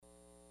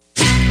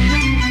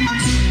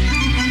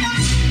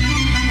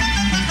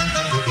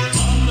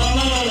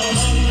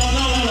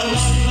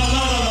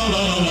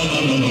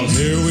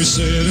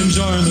sit,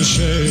 enjoy in the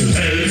shade.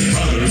 Hey,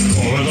 brother,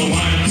 pour the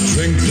wine.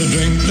 Drink the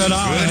drink that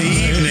I Good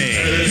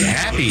evening.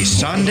 Happy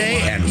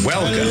Sunday and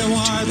welcome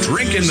to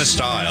Drink in the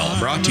Style,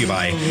 brought to you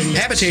by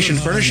Habitation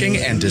Furnishing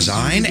and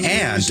Design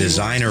and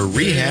Designer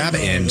Rehab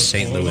in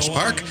St. Louis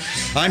Park.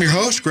 I'm your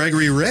host,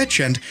 Gregory Rich,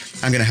 and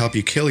I'm going to help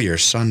you kill your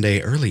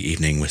Sunday early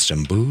evening with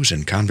some booze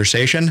and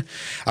conversation.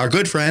 Our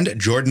good friend,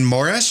 Jordan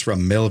Morris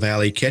from Mill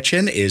Valley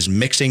Kitchen, is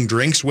mixing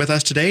drinks with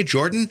us today.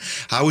 Jordan,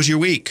 how was your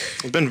week?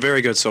 It's been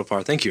very good so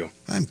far. Thank you.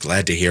 I'm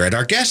glad to hear it.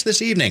 Our guest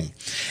this evening,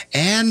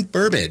 Ann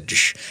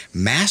Burbidge,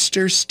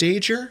 master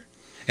stager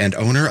and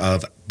owner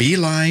of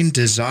Beeline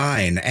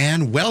Design.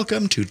 Ann,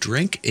 welcome to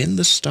Drink in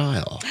the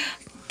Style.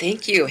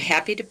 Thank you.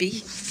 Happy to be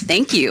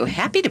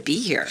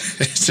here.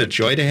 It's a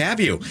joy to have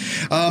you.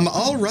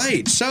 All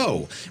right.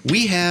 So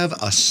we have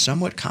a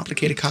somewhat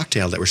complicated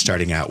cocktail that we're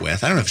starting out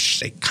with. I don't know if I should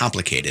say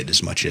complicated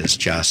as much as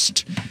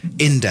just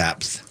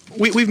in-depth.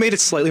 We've made it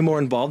slightly more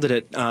involved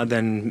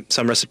than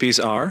some recipes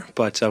are,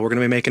 but we're going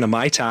to be making a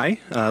Mai Tai,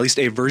 at least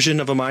a version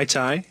of a Mai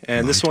Tai.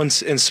 And this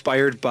one's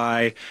inspired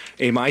by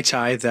a Mai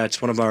Tai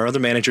that one of our other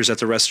managers at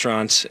the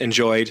restaurant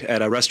enjoyed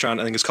at a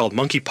restaurant, I think it's called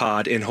Monkey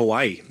Pod in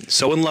Hawaii.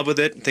 So in love with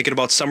it, thinking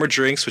about summer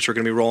drinks, which we're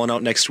going to be rolling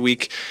out next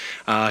week.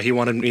 He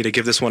wanted me to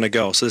give this one a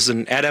go. So this is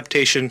an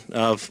adaptation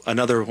of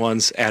another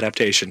one's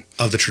adaptation.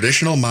 Of the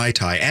traditional Mai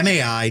Tai,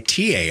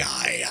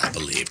 M-A-I-T-A-I, I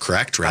believe,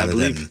 correct? Rather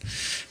than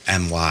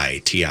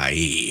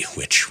M-Y-T-I-E,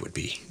 which would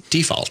be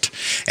default.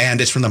 And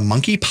it's from the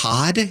Monkey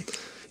Pod?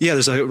 Yeah,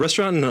 there's a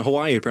restaurant in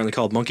Hawaii apparently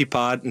called Monkey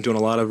Pod and doing a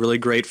lot of really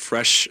great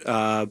fresh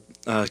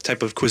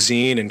type of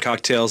cuisine and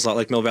cocktails, a lot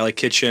like Mill Valley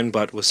Kitchen,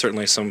 but with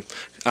certainly some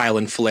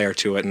island flair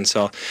to it. And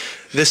so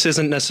this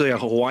isn't necessarily a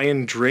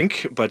Hawaiian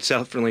drink, but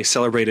definitely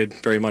celebrated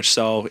very much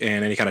so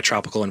in any kind of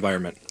tropical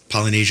environment.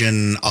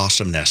 Polynesian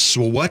awesomeness.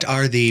 So what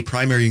are the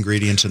primary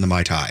ingredients in the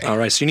Mai Tai? All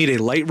right, so you need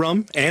a light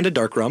rum and a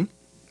dark rum.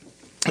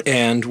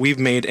 And we've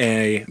made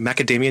a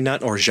macadamia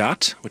nut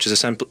orgeat, which is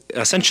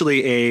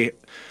essentially a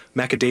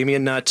macadamia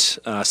nut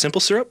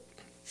simple syrup.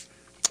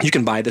 You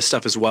can buy this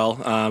stuff as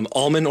well.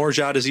 Almond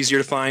orgeat is easier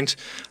to find.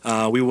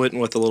 We went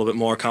with a little bit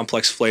more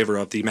complex flavor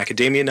of the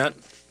macadamia nut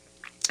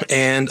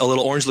and a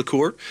little orange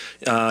liqueur.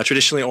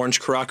 Traditionally,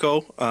 orange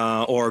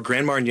Curaçao or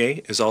Grand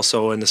Marnier is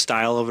also in the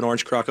style of an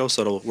orange Curaçao,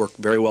 so it'll work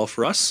very well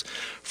for us.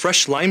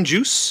 Fresh lime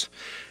juice.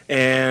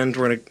 And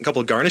we're going to a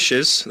couple of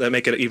garnishes that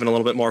make it even a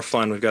little bit more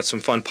fun. We've got some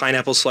fun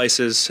pineapple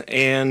slices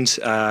and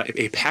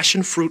a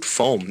passion fruit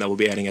foam that we'll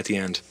be adding at the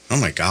end. Oh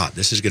my God,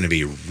 this is going to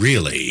be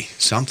really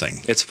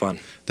something. It's fun.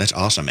 That's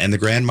awesome. And the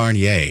Grand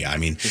Marnier, I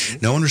mean,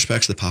 no one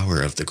respects the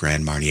power of the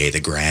Grand Marnier,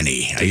 the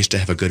granny. I used to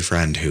have a good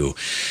friend who,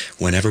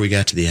 whenever we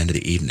got to the end of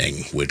the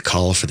evening, would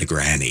call for the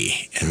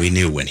granny. And we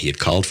knew when he had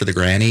called for the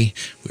granny,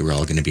 we were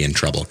all going to be in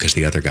trouble because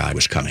the other guy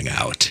was coming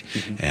out.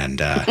 And,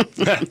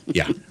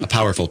 yeah, a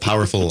powerful,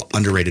 powerful,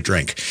 underrated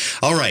drink.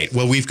 All right,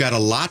 well, we've got a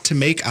lot to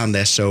make on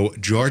this. So,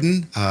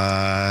 Jordan,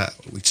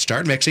 we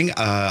start mixing.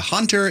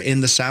 Hunter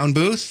in the sound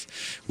booth.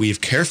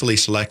 We've carefully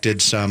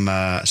selected some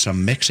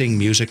mixing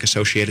music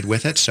associated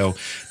with it. So,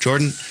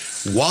 Jordan,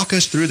 walk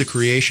us through the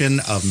creation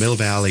of Mill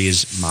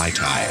Valley's Mai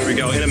Tai. Here we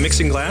go. In a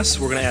mixing glass,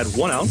 we're going to add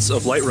 1 ounce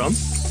of light rum.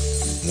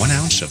 1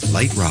 ounce of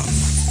light rum.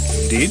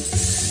 Indeed.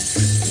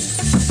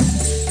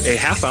 A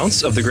 ½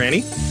 ounce of the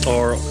granny,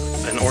 or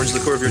an orange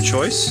liqueur of your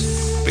choice.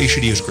 But you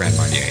should use Grand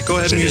Marnier. Go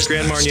ahead and use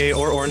Grand Marnier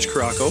or orange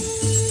Curaçao.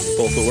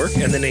 Both will work.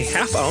 And then a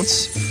 ½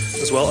 ounce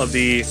as well of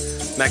the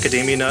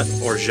macadamia nut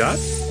orgeat.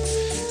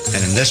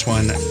 And in this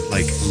one,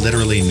 like,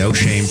 literally no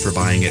shame for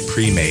buying it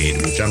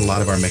pre-made. We've done a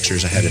lot of our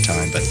mixers ahead of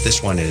time, but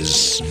this one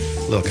is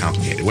a little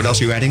complicated. What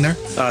else are you adding there?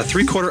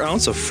 3/4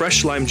 ounce of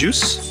fresh lime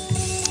juice.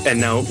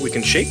 And now we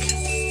can shake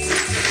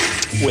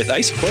with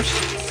ice, of course.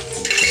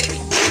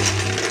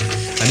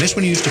 And this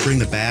one you used to bring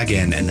the bag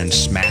in and then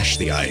smash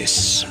the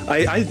ice.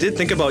 I did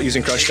think about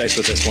using crushed ice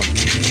with this one.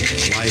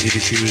 Why did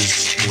you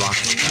choose rock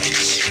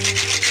ice?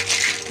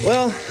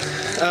 Well,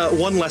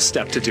 one less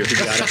step to do, to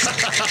be honest.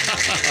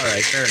 All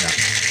right, fair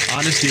enough.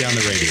 Honesty on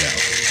the radio.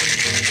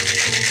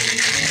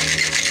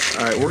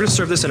 All right, we're going to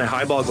serve this in a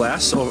highball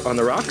glass on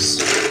the rocks.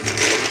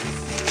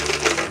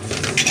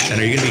 And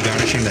are you going to be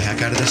garnishing the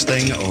heck out of this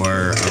thing,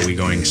 or are we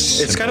going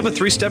simple? It's kind of a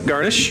 3-step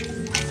garnish.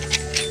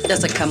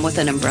 Does it come with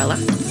an umbrella?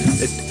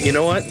 You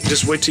know what?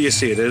 Just wait till you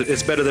see it.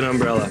 It's better than an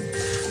umbrella.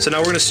 So now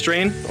we're going to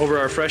strain over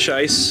our fresh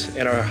ice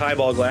in our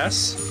highball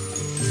glass.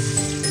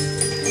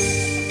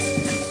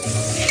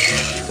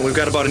 And we've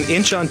got about 1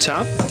 inch on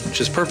top, which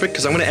is perfect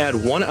because I'm going to add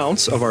 1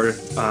 ounce of our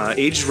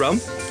aged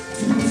rum.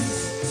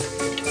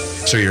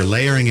 So you're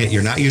layering it.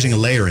 You're not using a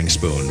layering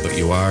spoon, but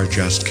you are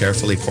just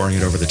carefully pouring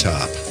it over the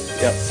top.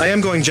 Yep. I am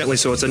going gently,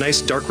 so it's a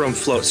nice dark rum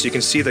float. So you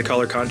can see the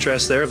color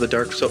contrast there of the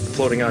dark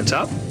floating on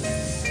top.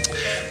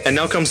 And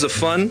now comes the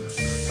fun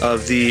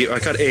of I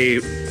cut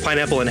a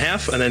pineapple in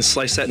half and then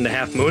slice that into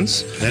half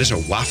moons. That is a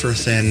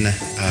wafer-thin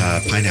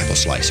pineapple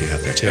slice you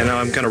have there, too. And now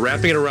I'm kind of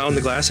wrapping it around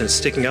the glass and it's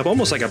sticking up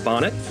almost like a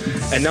bonnet.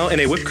 And now in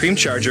a whipped cream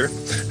charger,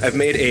 I've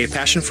made a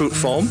passion fruit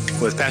foam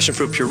with passion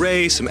fruit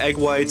puree, some egg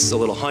whites, a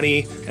little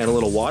honey, and a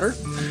little water.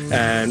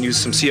 and use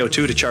some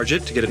CO2 to charge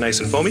it to get it nice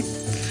and foamy.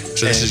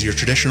 So this is your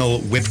traditional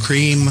whipped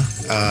cream,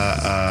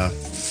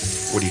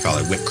 what do you call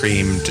it, whipped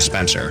cream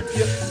dispenser.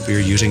 Yep. We're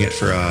using it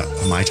for a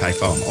Mai Tai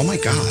foam. Oh my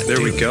God.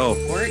 There we go.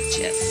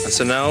 Gorgeous. And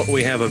so now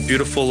we have a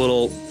beautiful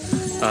little,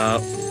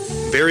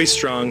 very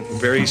strong,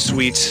 very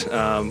sweet,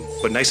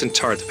 but nice and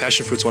tart. The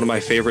passion fruit's one of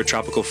my favorite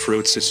tropical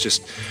fruits.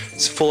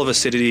 It's full of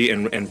acidity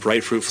and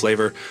bright fruit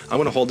flavor. I'm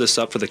going to hold this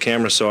up for the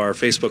camera so our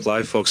Facebook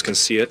Live folks can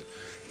see it.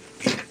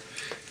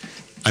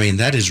 I mean,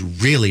 that is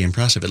really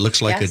impressive. It looks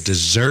like Yes. a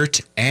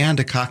dessert and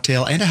a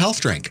cocktail and a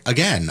health drink.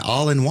 Again,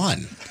 all in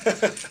one.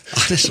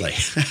 Honestly.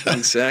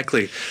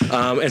 Exactly.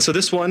 And so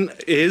this one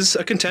is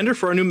a contender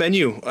for our new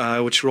menu,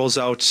 which rolls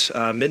out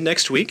mid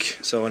next week.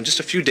 So in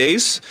just a few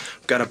days,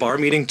 we've got a bar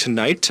meeting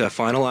tonight to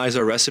finalize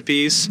our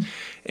recipes,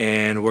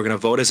 and we're going to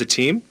vote as a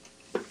team.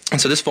 And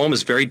so this foam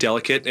is very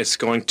delicate. It's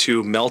going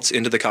to melt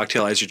into the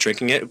cocktail as you're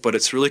drinking it, but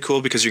it's really cool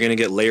because you're going to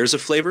get layers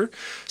of flavor.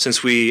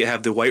 Since we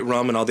have the white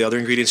rum and all the other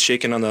ingredients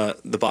shaken on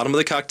the bottom of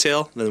the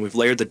cocktail, then we've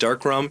layered the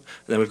dark rum, and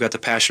then we've got the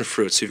passion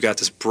fruit. So you've got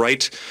this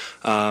bright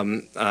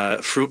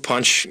fruit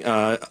punch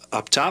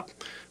up top,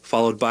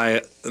 followed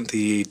by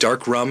the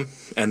dark rum,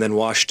 and then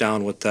washed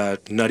down with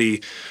that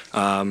nutty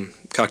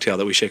cocktail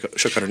that we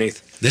shook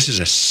underneath. This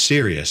is a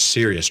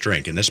serious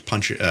drink, and this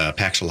punch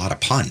packs a lot of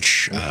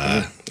punch.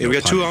 Yeah, we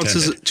got 2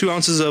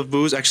 ounces of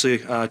booze, actually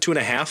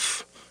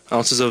 2.5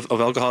 ounces of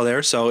alcohol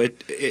there. So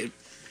it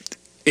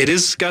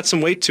is got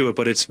some weight to it,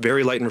 but it's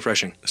very light and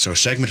refreshing. So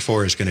segment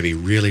 4 is going to be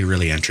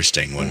really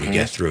interesting when we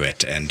get through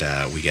it, and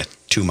we get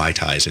 2 Mai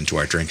Tais into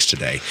our drinks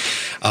today.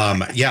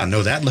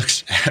 That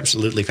looks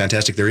absolutely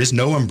fantastic. There is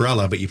no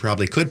umbrella, but you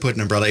probably could put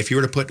an umbrella. If you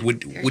were to put,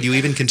 would you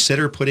even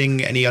consider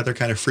putting any other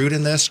kind of fruit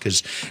in this?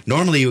 Because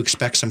normally you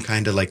expect some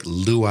kind of like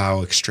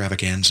luau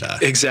extravaganza.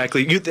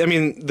 Exactly.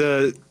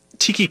 The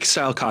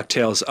tiki-style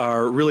cocktails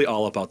are really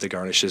all about the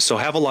garnishes, so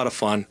have a lot of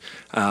fun.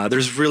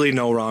 There's really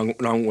no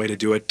wrong way to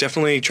do it.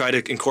 Definitely try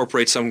to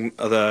incorporate some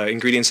of the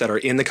ingredients that are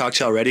in the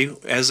cocktail already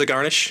as a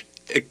garnish,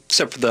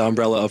 except for the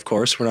umbrella, of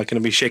course. We're not going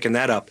to be shaking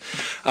that up.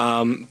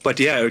 But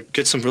yeah,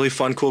 get some really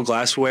fun, cool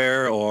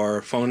glassware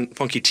or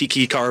funky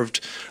tiki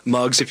carved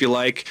mugs if you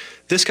like.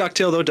 This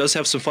cocktail, though, does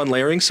have some fun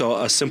layering, so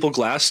a simple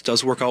glass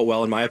does work out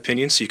well, in my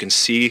opinion, so you can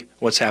see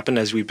what's happened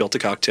as we built the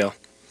cocktail.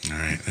 All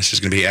right, this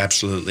is going to be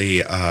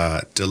absolutely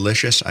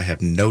delicious. I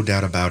have no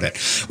doubt about it.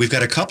 We've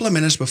got a couple of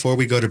minutes before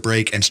we go to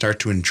break and start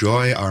to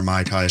enjoy our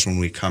Mai Tais when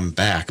we come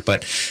back.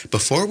 But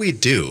before we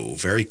do,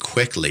 very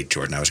quickly,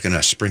 Jordan, I was going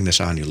to spring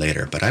this on you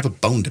later, but I have a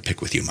bone to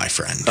pick with you, my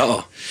friend.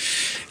 Uh-oh.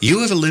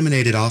 You have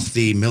eliminated off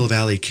the Mill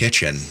Valley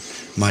Kitchen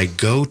my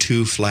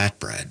go-to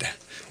flatbread.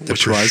 The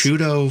Which was?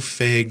 prosciutto,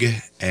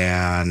 fig,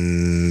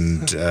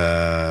 and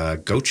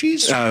goat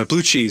cheese?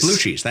 Blue cheese. Blue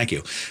cheese, thank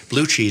you.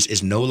 Blue cheese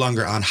is no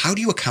longer on. How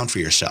do you account for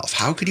yourself?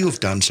 How could you have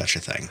done such a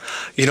thing?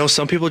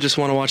 Some people just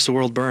want to watch the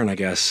world burn, I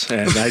guess.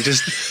 And I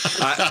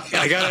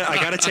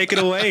gotta take it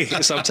away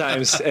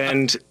sometimes.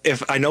 And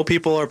if I know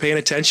people are paying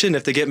attention,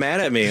 if they get mad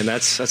at me, and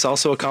that's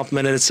also a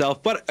compliment in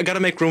itself. But I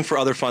gotta make room for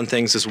other fun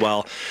things as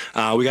well.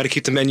 We gotta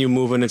keep the menu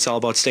moving. It's all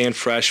about staying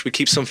fresh. We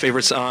keep some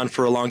favorites on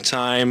for a long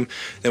time,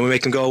 then we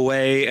make them go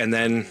away, and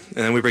then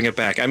we bring it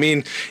back. I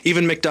mean,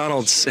 even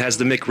McDonald's has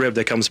the McRib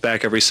that comes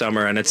back every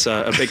summer, and it's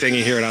a big thing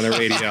you hear it on the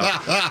radio.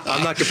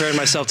 I'm not comparing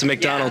myself to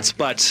McDonald's,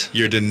 but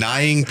you're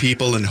denying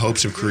people in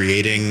hopes of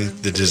creating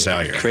the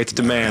desire. Create the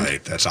demand.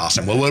 Right, that's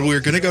awesome. Well,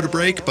 we're going to go to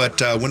break, but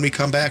when we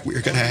come back,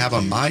 we're going to have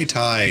a Mai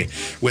Tai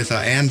with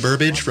Ann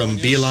Burbidge from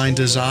Beeline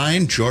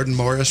Design, Jordan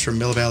Morris from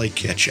Mill Valley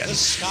Kitchen.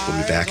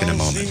 We'll be back in a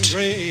moment.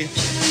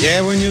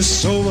 Yeah, when you're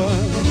sober,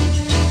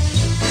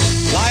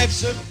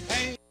 life's a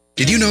pain.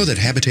 Did you know that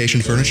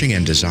Habitation Furnishing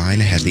and Design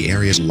has the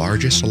area's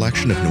largest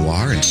selection of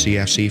noir and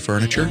CFC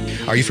furniture?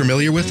 Are you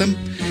familiar with them?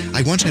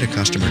 I once had a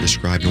customer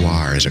describe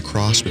noir as a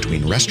cross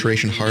between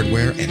Restoration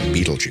Hardware and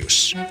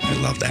Beetlejuice. I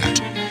love that.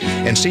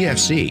 And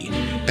CFC,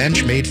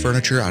 bench-made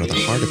furniture out of the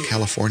heart of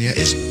California,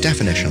 is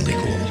definitionally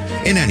cool.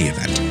 In any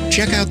event,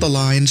 check out the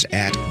lines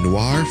at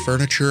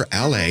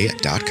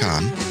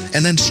noirfurniturela.com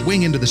and then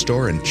swing into the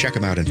store and check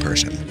them out in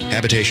person.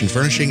 Habitation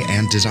Furnishing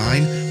and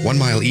Design, 1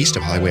 mile east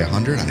of Highway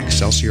 100 on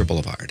Excelsior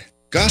Boulevard.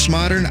 Gus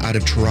Modern out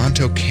of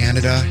Toronto,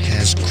 Canada,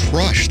 has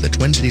crushed the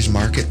Twin Cities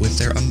market with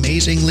their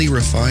amazingly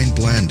refined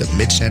blend of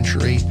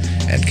mid-century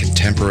and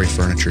contemporary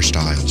furniture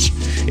styles.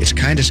 It's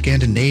kind of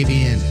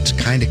Scandinavian, it's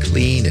kind of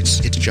clean, it's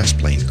just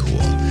plain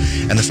cool.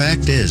 And the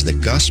fact is that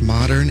Gus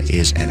Modern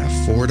is an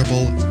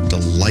affordable,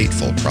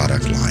 delightful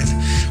product line.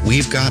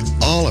 We've got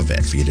all of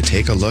it for you to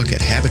take a look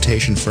at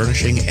Habitation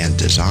Furnishing and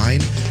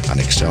Design on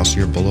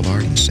Excelsior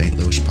Boulevard in St.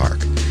 Louis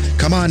Park.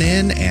 Come on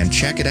in and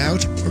check it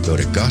out or go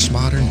to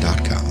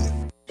gusmodern.com.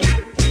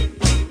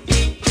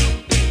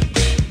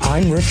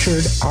 I'm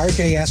Richard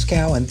R.J.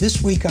 Escal, and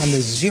this week on the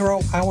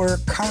Zero Hour,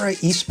 Kara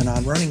Eastman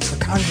on running for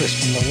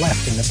Congress from the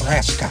left in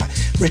Nebraska.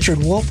 Richard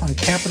Wolf on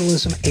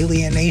capitalism,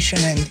 alienation,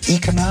 and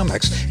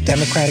economics.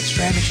 Democratic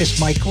strategist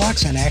Mike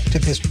Lux and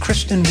activist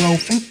Kristen Rowe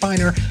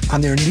Finkbeiner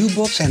on their new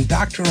books, and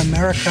Dr.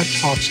 America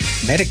talks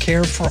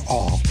Medicare for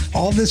all.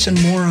 All this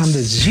and more on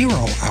the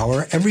Zero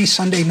Hour every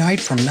Sunday night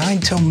from 9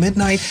 till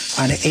midnight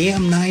on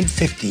AM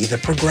 950, the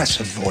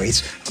progressive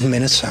voice of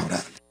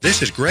Minnesota.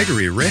 This is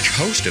Gregory Rich,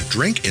 host of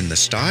Drink in the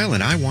Style,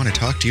 and I want to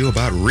talk to you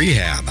about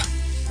rehab.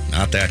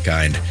 Not that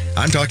kind.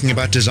 I'm talking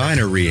about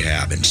Designer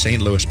Rehab in St.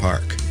 Louis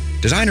Park.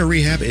 Designer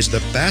Rehab is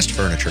the best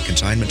furniture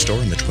consignment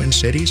store in the Twin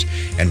Cities,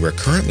 and we're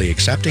currently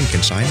accepting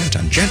consignment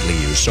on gently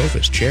used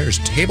sofas, chairs,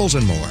 tables,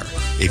 and more.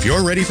 If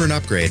you're ready for an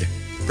upgrade,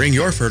 bring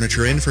your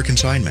furniture in for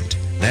consignment.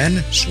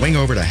 Then swing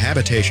over to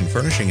Habitation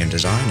Furnishing and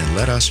Design and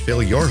let us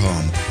fill your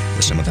home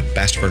with some of the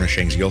best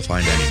furnishings you'll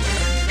find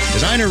anywhere.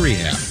 Designer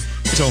Rehab.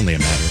 It's only a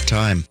matter of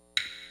time.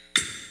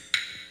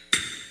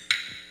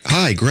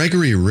 Hi,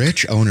 Gregory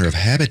Rich, owner of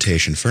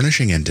Habitation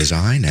Furnishing and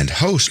Design and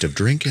host of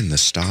Drink in the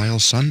Style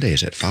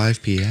Sundays at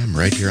 5 p.m.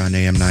 right here on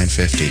AM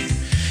 950.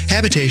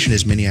 Habitation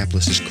is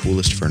Minneapolis'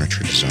 coolest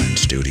furniture design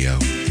studio.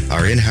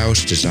 Our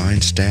in-house design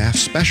staff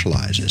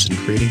specializes in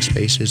creating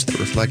spaces that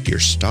reflect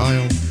your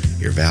style,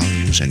 your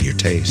values, and your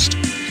taste.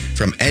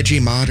 From edgy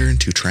modern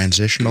to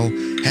transitional,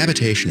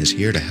 Habitation is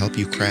here to help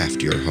you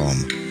craft your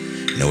home.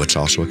 Know what's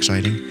also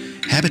exciting?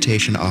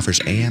 Habitation offers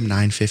AM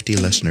 950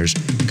 listeners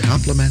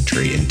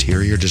complimentary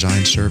interior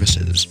design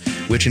services,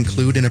 which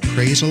include an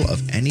appraisal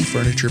of any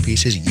furniture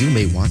pieces you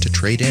may want to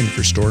trade in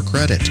for store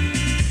credit.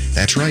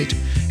 That's right.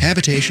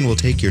 Habitation will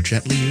take your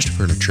gently used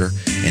furniture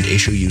and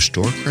issue you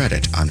store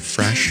credit on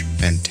fresh,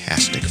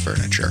 fantastic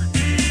furniture.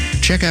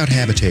 Check out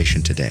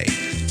Habitation today,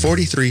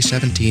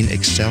 4317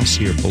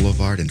 Excelsior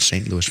Boulevard in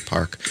St. Louis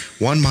Park,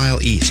 1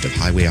 mile east of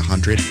Highway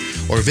 100,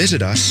 or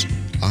visit us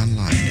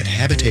online at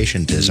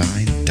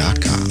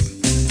habitationdesign.com.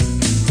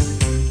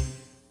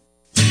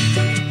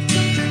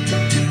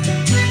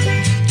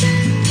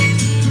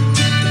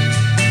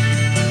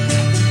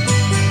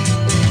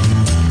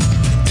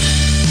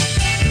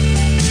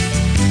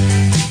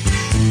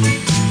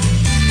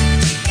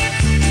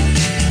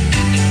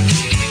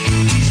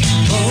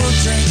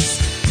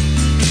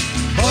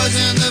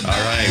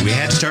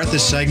 Start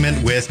this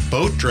segment with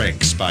Boat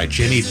Drinks by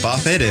Jimmy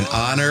Buffett in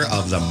honor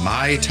of the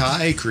Mai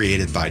Tai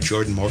created by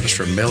Jordan Morris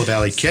from Mill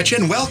Valley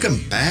Kitchen.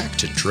 Welcome back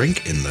to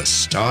Drink in the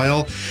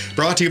Style,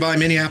 brought to you by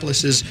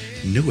Minneapolis's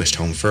newest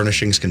home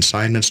furnishings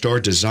consignment store,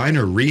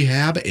 Designer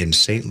Rehab in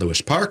St.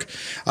 Louis Park.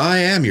 I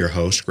am your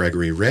host,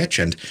 Gregory Rich,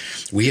 and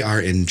we are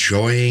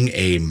enjoying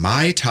a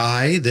Mai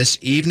Tai this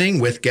evening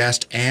with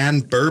guest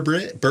Ann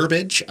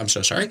Burbidge,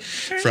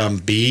 from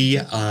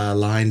B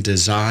Line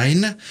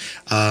Design.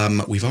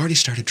 We've already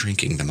started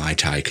drinking the Mai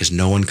Tai because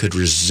no one could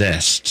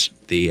resist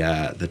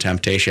the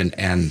temptation,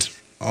 and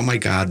oh my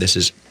God, this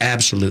is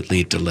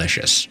absolutely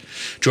delicious.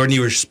 Jordan,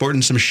 you were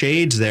sporting some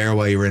shades there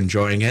while you were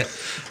enjoying it.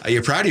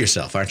 You're proud of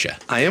yourself, aren't you?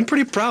 I am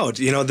pretty proud.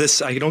 You know,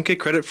 this, I don't get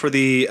credit for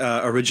the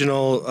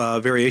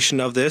original variation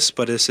of this,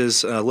 but this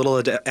is a little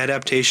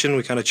adaptation.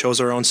 We kind of chose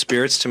our own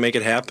spirits to make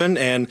it happen,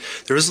 and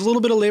there is a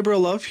little bit of labor of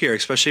love here,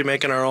 especially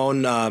making our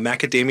own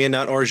macadamia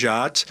nut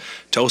orgeat,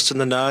 toasting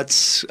the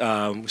nuts,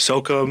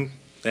 soak them,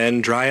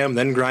 then dry them,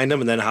 then grind them,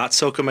 and then hot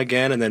soak them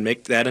again, and then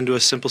make that into a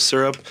simple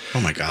syrup.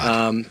 Oh, my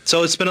God.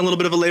 So it's been a little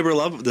bit of a labor of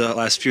love the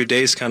last few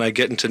days, kind of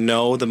getting to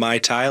know the Mai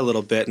Tai a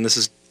little bit, and this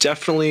is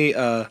definitely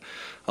a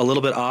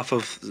little bit off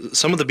of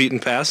some of the beaten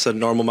paths that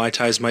normal Mai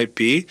Tais might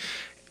be,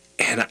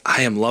 and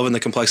I am loving the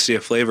complexity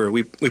of flavor.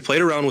 We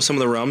played around with some of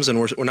the rums, and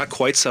we're not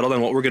quite settled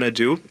on what we're going to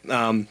do,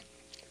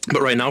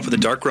 but right now for the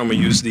dark rum, we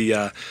use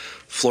the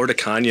Flor de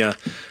Caña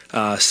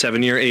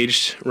 7-year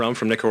aged rum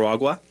from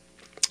Nicaragua.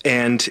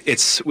 And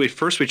we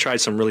tried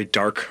some really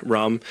dark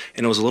rum,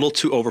 and it was a little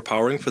too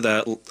overpowering for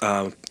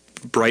that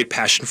bright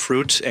passion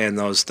fruit and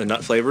the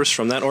nut flavors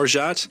from that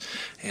orgeat,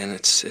 and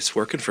it's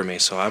working for me.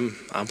 So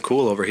I'm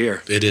cool over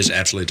here. It is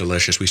absolutely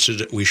delicious. We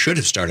should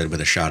have started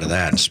with a shot of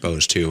that as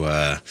opposed to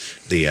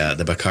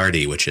the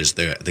Bacardi, which is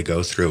the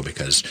go through,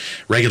 because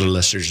regular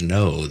listeners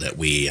know that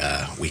we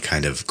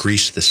kind of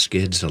grease the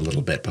skids a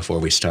little bit before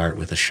we start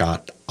with a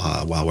shot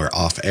while we're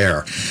off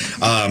air.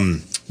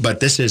 But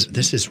this is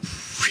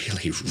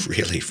really,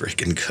 really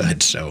freaking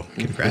good. So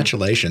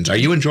congratulations. Are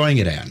you enjoying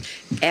it, Ann?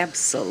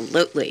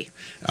 Absolutely.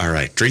 All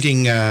right.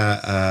 Drinking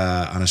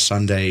on a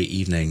Sunday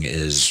evening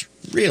is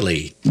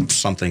really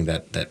something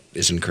that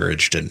is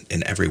encouraged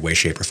in every way,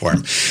 shape, or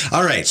form.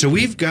 All right. So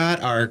we've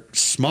got our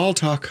small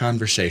talk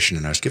conversation,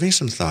 and I was giving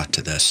some thought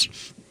to this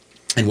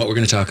and what we're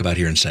going to talk about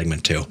here in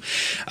segment 2.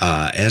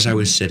 As I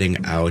was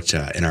sitting out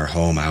in our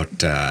home out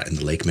in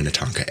the Lake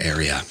Minnetonka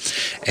area,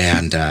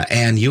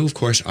 and you, of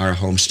course, are a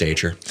home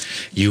stager.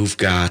 You've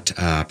got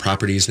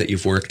properties that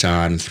you've worked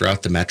on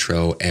throughout the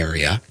metro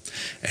area,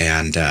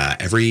 and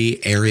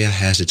every area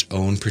has its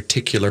own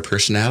particular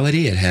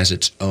personality. It has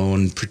its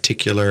own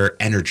particular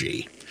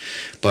energy.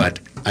 But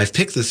I've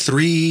picked the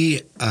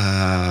three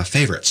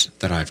favorites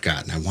that I've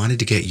got, and I wanted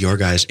to get your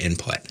guys'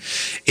 input.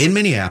 In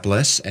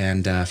Minneapolis,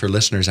 and for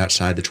listeners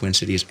outside the Twin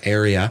Cities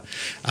area,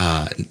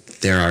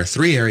 there are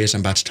three areas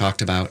I'm about to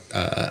talk about: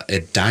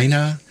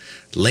 Edina,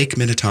 Lake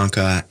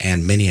Minnetonka,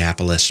 and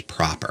Minneapolis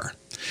proper.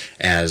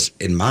 As,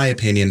 in my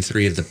opinion,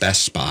 three of the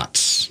best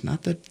spots.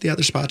 Not that the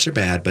other spots are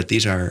bad, but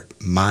these are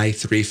my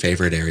three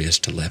favorite areas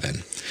to live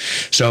in.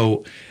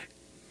 So,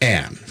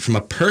 Anne, from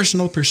a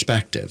personal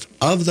perspective,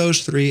 of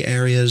those three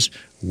areas,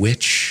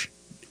 which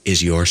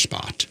is your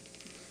spot?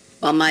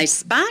 Well, my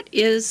spot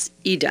is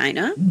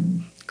Edina.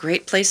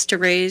 Great place to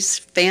raise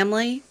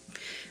family.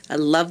 I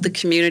love the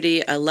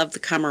community. I love the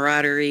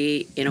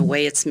camaraderie. In a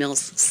way, it's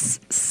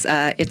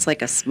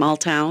like a small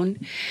town.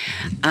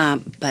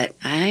 But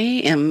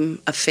I am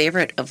a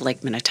favorite of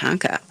Lake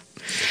Minnetonka.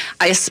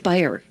 I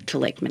aspire to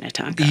Lake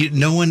Minnetonka.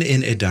 No one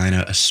in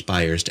Edina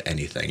aspires to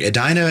anything.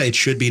 Edina, it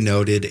should be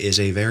noted, is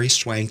a very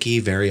swanky,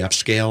 very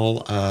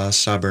upscale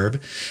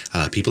suburb.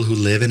 People who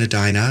live in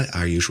Edina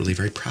are usually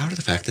very proud of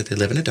the fact that they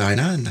live in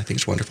Edina, and I think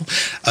it's wonderful.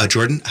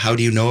 Jordan, how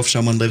do you know if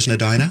someone lives in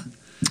Edina?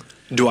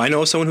 Do I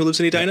know someone who lives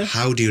in Edina?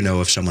 How do you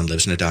know if someone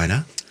lives in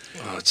Edina?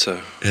 Well, it's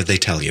a... They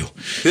tell you.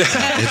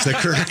 It's the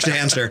correct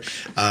answer.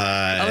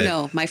 Oh,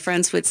 no. My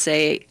friends would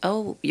say,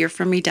 oh, you're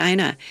from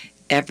Edina.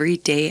 Every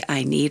day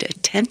I need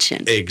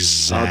attention.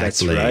 Exactly. Oh,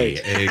 that's right.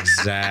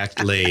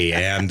 Exactly.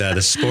 And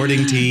the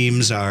sporting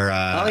teams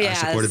are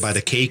supported by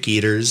the Cake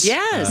Eaters,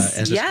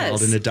 as it's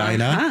called in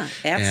Edina.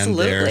 Absolutely. And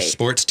their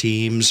sports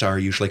teams are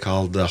usually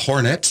called the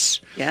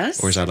Hornets.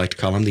 Yes. Or as I like to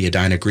call them, the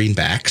Edina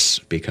Greenbacks,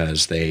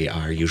 because they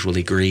are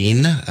usually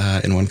green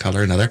in one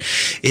color or another.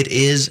 It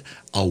is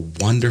a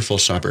wonderful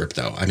suburb,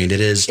 though. I mean, it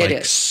is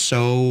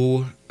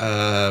so...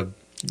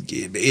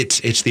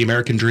 It's the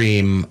American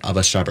dream of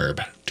a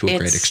suburb to a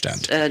great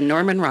extent.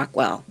 Norman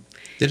Rockwell.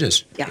 It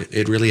is. Yeah.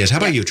 It really is. How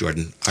about you,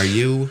 Jordan? Are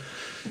you...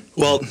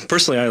 Well,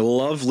 personally, I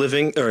love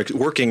living or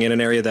working in an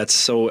area that's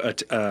so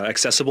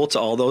accessible to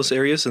all those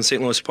areas in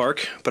St. Louis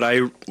Park. But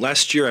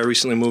last year I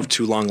recently moved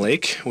to Long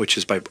Lake, which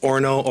is by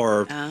Orono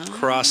or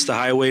across the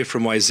highway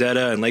from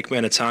Wayzata and Lake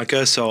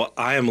Minnetonka. So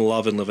I am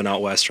loving living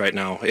out west right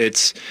now.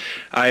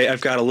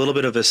 I've got a little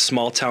bit of a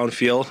small town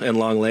feel in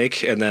Long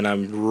Lake, and then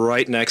I'm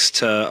right next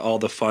to all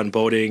the fun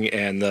boating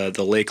and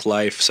the lake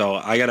life. So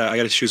I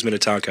gotta choose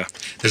Minnetonka.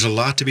 There's a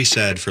lot to be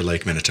said for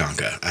Lake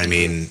Minnetonka. I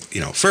mean,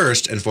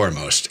 first and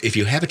foremost, if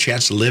you have a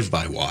chance to live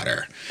by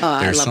water,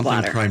 there's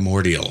something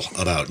primordial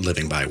about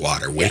living by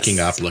water. Waking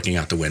up, looking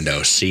out the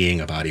window,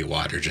 seeing a body of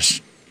water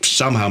just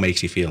somehow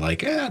makes you feel like,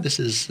 this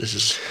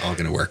is all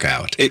going to work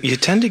out. You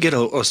tend to get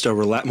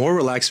a more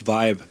relaxed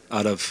vibe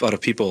out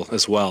of people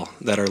as well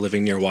that are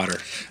living near water.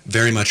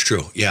 Very much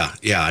true. Yeah.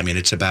 I mean,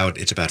 it's about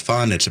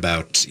fun. It's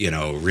about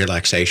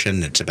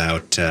relaxation. It's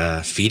about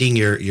feeding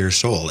your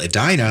soul.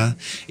 Edina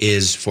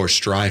is for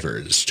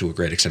strivers to a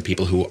great extent.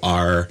 People who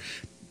are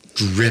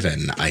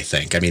driven, I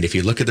think. I mean, if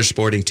you look at the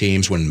sporting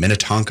teams, when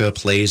Minnetonka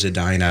plays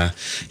Edina,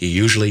 you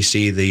usually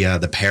see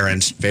the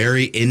parents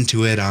very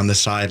into it on the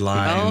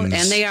sidelines. Oh,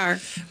 and they are.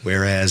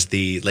 Whereas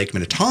the Lake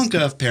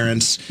Minnetonka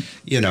parents,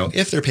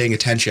 if they're paying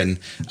attention,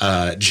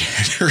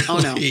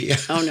 generally...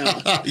 Oh,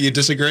 no. You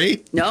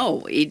disagree?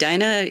 No.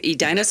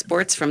 Edina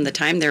sports from the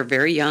time they're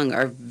very young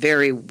are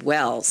very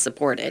well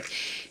supported.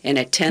 And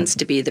it tends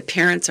to be the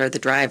parents are the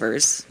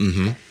drivers.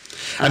 Mm-hmm.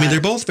 I mean, they're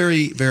both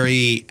very,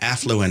 very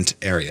affluent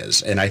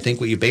areas, and I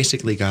think what you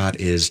basically got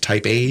is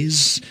Type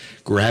A's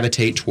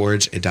gravitate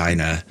towards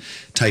Edina.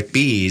 Type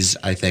B's,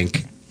 I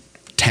think,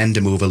 tend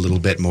to move a little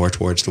bit more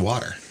towards the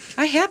water.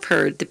 I have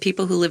heard that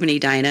people who live in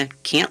Edina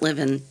can't live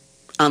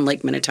on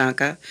Lake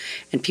Minnetonka,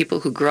 and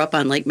people who grew up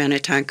on Lake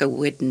Minnetonka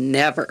would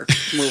never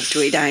move to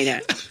Edina.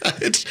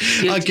 It's,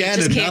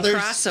 another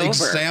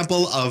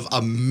example of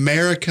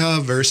America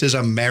versus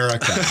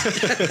America.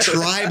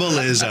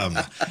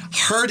 Tribalism.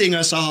 Hurting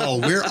us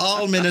all. We're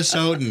all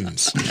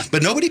Minnesotans.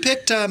 But nobody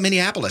picked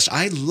Minneapolis.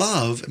 I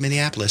love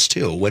Minneapolis,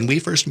 too. When we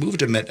first moved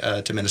to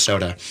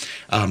Minnesota,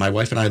 my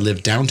wife and I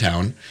lived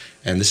downtown,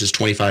 and this is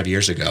 25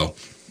 years ago.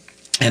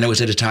 And it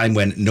was at a time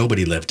when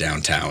nobody lived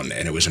downtown,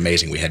 and it was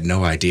amazing. We had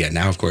no idea.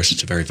 Now, of course,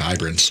 it's a very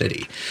vibrant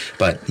city.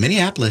 But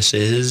Minneapolis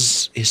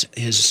is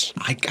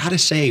I gotta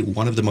say,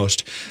 one of the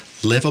most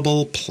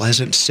livable,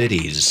 pleasant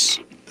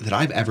cities that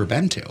I've ever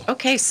been to.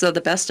 Okay, so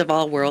the best of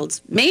all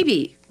worlds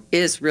maybe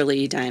is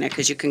really Edina,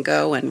 because you can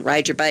go and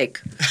ride your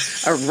bike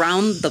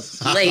around the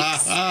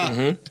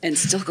lakes and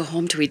still go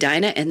home to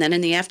Edina, and then in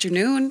the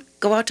afternoon,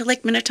 go out to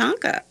Lake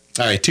Minnetonka.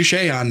 All right, touche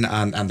on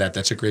that.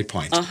 That's a great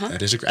point.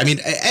 That is I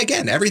mean,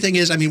 again, everything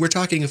is, we're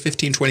talking a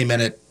 15,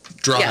 20-minute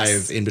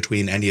drive in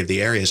between any of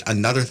the areas.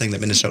 Another thing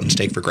that Minnesotans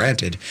take for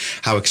granted,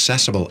 how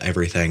accessible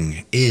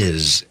everything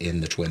is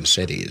in the Twin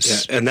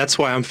Cities. Yeah, and that's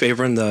why I'm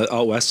favoring the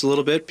out west a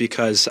little bit,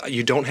 because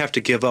you don't have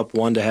to give up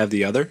one to have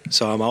the other.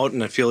 So I'm out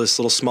and I feel this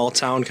little small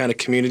town kind of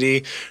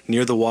community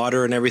near the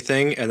water and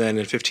everything, and then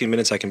in 15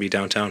 minutes I can be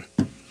downtown.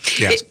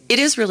 Yes. It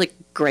is really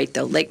great,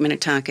 though. Lake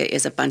Minnetonka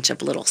is a bunch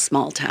of little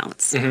small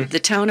towns. The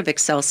town of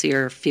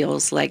Excelsior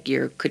feels like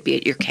you could be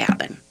at your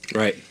cabin.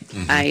 Right.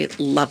 I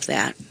love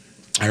that.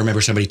 I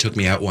remember somebody took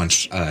me out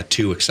once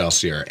to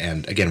Excelsior,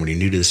 and again, when you're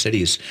new to the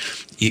cities,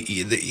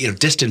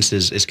 distance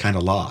is kind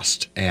of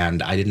lost,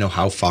 and I didn't know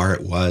how far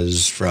it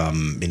was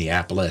from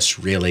Minneapolis,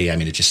 really. I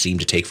mean, it just seemed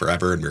to take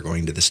forever, and we're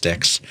going to the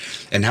sticks,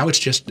 and now it's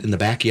just in the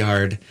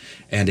backyard,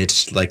 and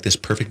it's like this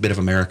perfect bit of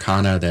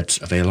Americana that's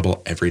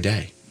available every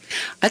day.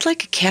 I'd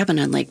like a cabin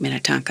on Lake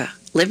Minnetonka.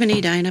 Live in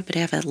Edina, but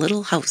have a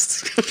little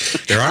house.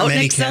 There aren't Out in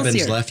many Excelsior.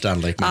 cabins left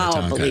on Lake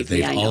Minnetonka. Believe me,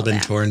 They've I all know been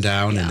that. torn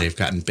down, and they've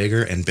gotten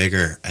bigger and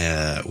bigger,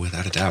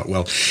 without a doubt.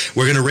 Well,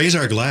 we're going to raise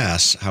our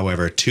glass,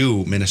 however,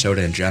 to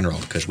Minnesota in general,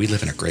 because we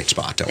live in a great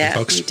spot, don't we, That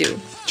folks? we do.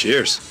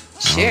 Cheers.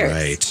 Cheers. All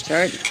right.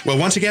 Jordan. Well,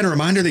 once again, a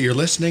reminder that you're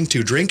listening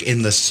to Drink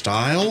in the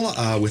Style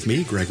with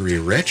me, Gregory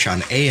Rich,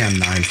 on AM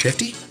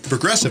 950,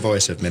 progressive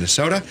voice of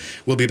Minnesota.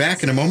 We'll be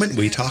back in a moment.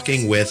 We'll be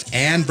talking with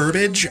Ann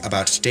Burbidge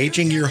about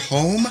staging your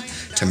home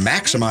to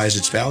maximize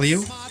its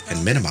value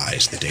and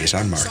minimize the days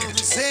on market.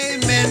 Say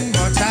men,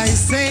 but I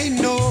say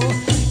no.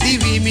 The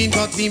women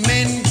got the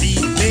men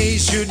beat. They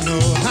should know,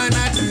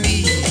 not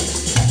me.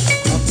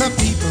 But the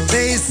people,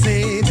 they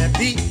say that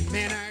the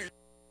men are...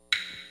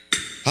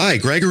 Hi,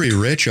 Gregory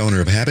Rich, owner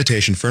of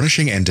Habitation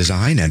Furnishing and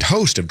Design and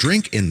host of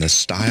Drink in the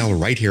Style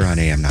right here on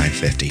AM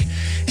 950.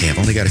 Hey, I've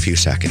only got a few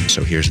seconds,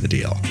 so here's the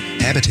deal.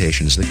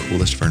 Habitation is the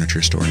coolest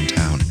furniture store in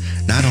town.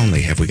 Not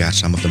only have we got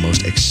some of the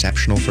most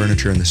exceptional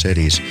furniture in the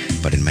cities,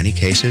 but in many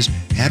cases,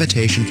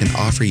 Habitation can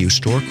offer you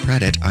store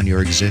credit on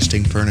your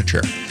existing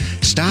furniture.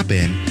 Stop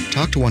in,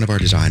 talk to one of our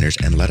designers,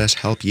 and let us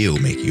help you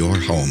make your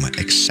home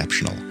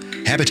exceptional.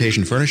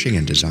 Habitation Furnishing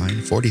and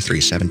Design,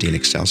 4317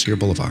 Excelsior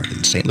Boulevard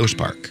in St. Louis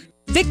Park.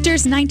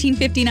 Victor's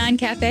 1959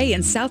 Cafe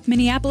in South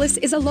Minneapolis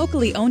is a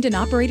locally owned and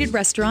operated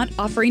restaurant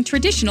offering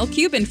traditional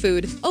Cuban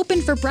food.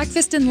 Open for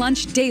breakfast and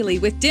lunch daily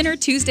with dinner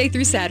Tuesday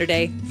through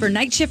Saturday. For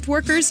night shift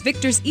workers,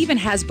 Victor's even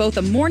has both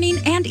a morning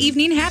and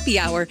evening happy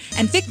hour,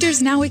 and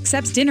Victor's now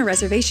accepts dinner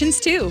reservations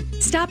too.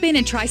 Stop in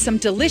and try some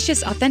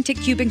delicious authentic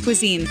Cuban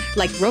cuisine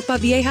like ropa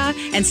vieja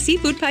and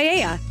seafood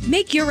paella.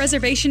 Make your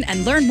reservation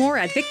and learn more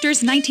at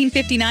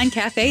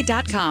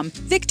victors1959cafe.com.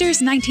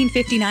 Victor's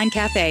 1959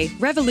 Cafe,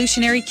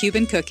 revolutionary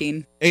Cuban cooking.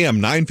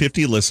 AM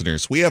 950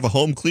 listeners, we have a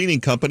home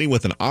cleaning company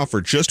with an offer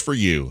just for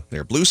you.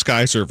 They're Blue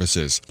Sky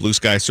Services. Blue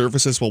Sky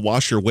Services will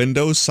wash your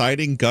windows,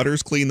 siding,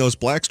 gutters, clean those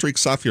black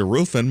streaks off your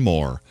roof, and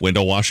more.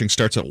 Window washing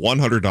starts at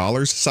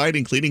 $100.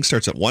 Siding cleaning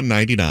starts at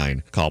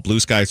 $199. Call Blue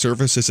Sky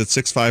Services at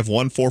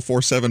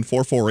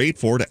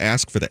 651-447-4484 to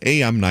ask for the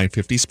AM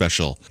 950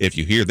 special. If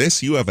you hear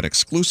this, you have an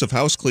exclusive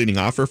house cleaning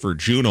offer for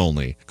June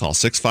only. Call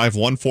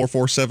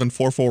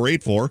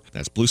 651-447-4484.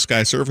 That's Blue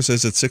Sky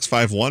Services at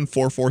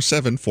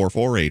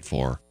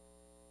 651-447-4484.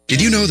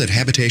 Did you know that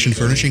Habitation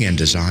Furnishing and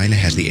Design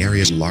has the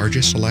area's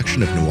largest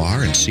selection of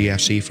Noir and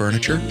CFC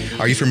furniture?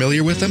 Are you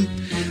familiar with them?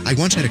 I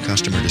once had a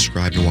customer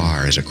describe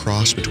Noir as a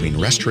cross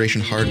between Restoration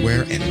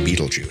Hardware and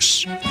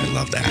Beetlejuice. I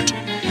love that.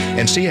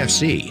 And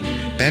CFC,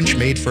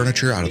 bench-made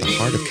furniture out of the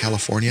heart of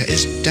California,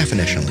 is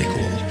definitionally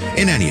cool.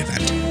 In any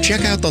event,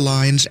 check out the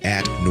lines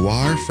at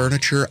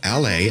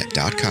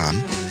noirfurniturela.com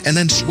and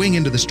then swing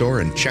into the store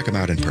and check them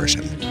out in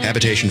person.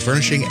 Habitation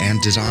Furnishing and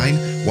Design,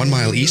 1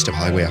 mile east of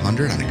Highway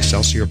 100 on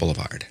Excelsior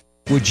Boulevard.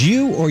 Would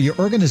you or your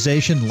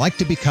organization like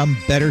to become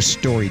better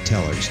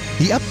storytellers?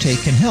 The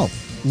Uptake can help.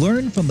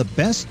 Learn from the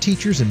best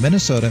teachers in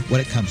Minnesota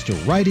when it comes to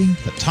writing,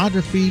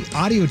 photography,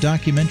 audio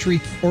documentary,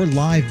 or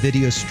live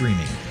video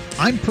streaming.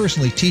 I'm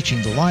personally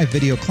teaching the live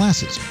video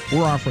classes.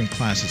 We're offering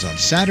classes on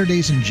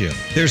Saturdays in June.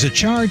 There's a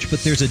charge,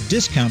 but there's a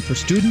discount for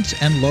students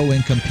and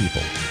low-income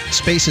people.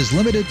 Space is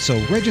limited,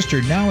 so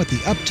register now at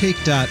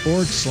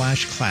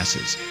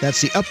theuptake.org/classes.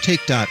 That's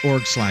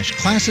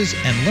theuptake.org/classes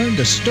and learn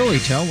to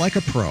storytell like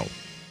a pro.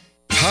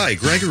 Hi,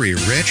 Gregory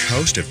Rich,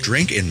 host of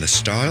Drink in the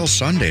Style,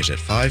 Sundays at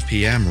 5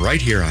 p.m.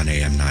 right here on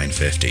AM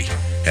 950.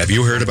 Have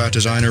you heard about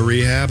Designer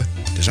Rehab?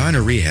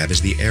 Designer Rehab is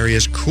the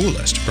area's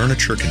coolest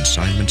furniture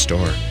consignment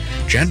store.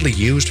 Gently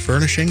used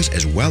furnishings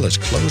as well as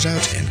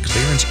closeouts and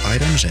clearance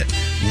items at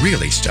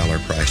really stellar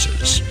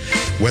prices.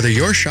 Whether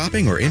you're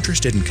shopping or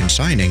interested in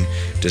consigning,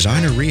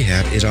 Designer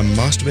Rehab is a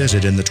must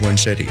visit in the Twin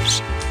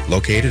Cities.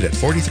 Located at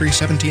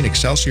 4317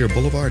 Excelsior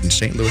Boulevard in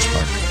St. Louis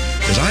Park.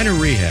 Designer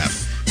Rehab.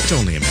 It's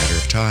only a matter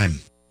of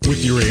time.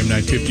 With your AM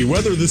 950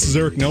 weather, this is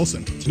Eric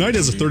Nelson. Tonight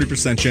has a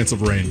 30% chance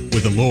of rain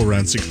with a low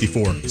around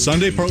 64.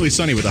 Sunday, partly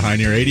sunny with a high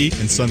near 80.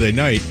 And Sunday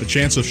night, a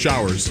chance of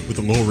showers with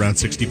a low around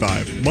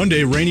 65.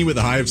 Monday, rainy with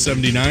a high of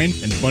 79.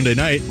 And Monday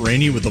night,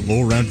 rainy with a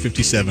low around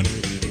 57.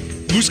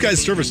 Blue Sky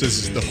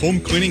Services is the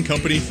home cleaning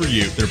company for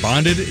you. They're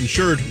bonded,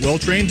 insured,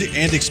 well-trained,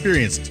 and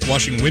experienced.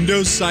 Washing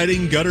windows,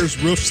 siding, gutters,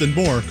 roofs, and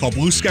more. Call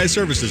Blue Sky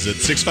Services at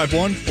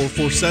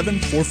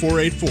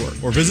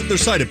 651-447-4484 or visit their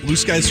site at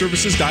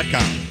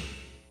blueskyservices.com.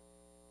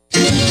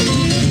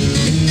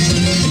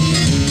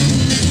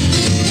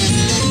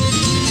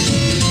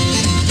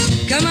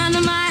 Come on to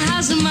my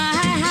house,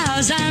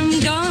 I'm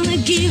gonna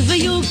give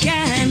you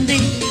candy.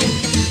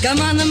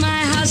 Come on to my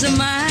house, I'm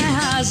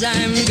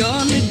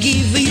gonna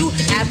give you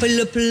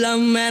apple,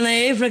 plum, and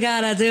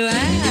apricot too.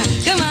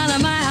 Come on to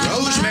my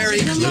house. Rosemary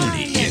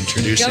Clooney in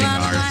Introducing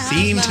our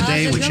theme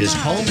today, which is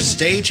home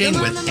staging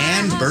with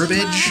Ann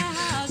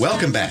Burbidge.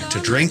 Welcome back to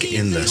Drink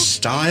in the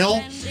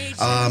Style.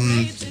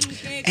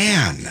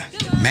 Ann,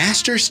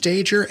 master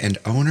stager and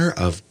owner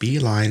of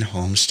Beeline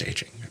Home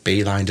Staging.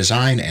 Beeline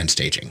Design and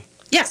Staging.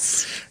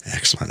 Yes.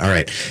 Excellent. All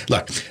right.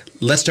 Look,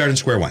 let's start in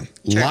square one.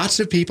 Sure.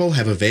 Lots of people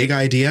have a vague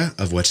idea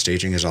of what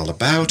staging is all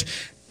about.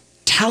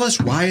 Tell us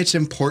why it's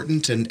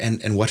important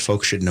and what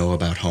folks should know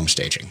about home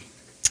staging.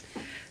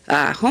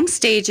 Home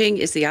staging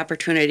is the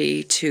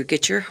opportunity to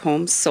get your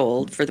home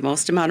sold for the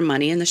most amount of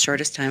money in the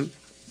shortest time.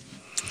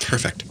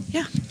 Perfect.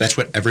 Yeah. That's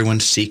what everyone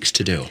seeks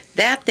to do.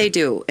 That they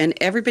do, and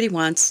everybody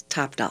wants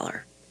top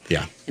dollar.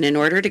 Yeah. And in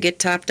order to get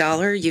top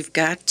dollar, you've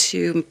got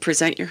to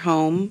present your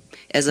home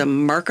as a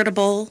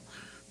marketable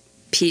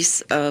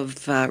piece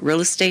of real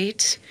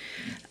estate.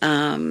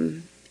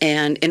 And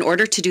in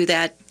order to do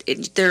that,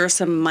 there are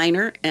some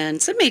minor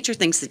and some major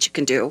things that you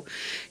can do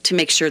to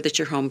make sure that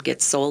your home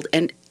gets sold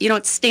and,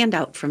 stand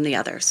out from the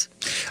others.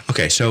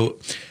 Okay, so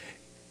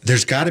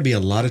there's got to be a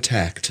lot of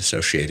tact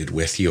associated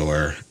with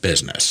your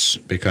business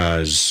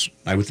because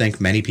I would think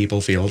many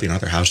people feel,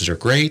 their houses are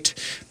great,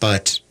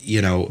 but,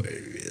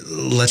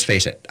 let's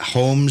face it,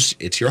 homes,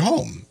 it's your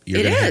home.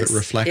 You're going to have it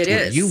reflect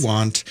what you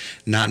want,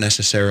 not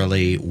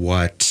necessarily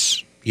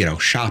what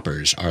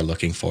shoppers are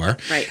looking for.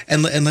 Right.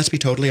 And let's be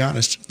totally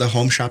honest, the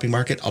home shopping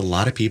market, a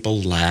lot of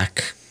people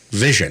lack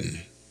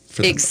vision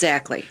for them.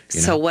 Exactly.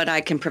 So what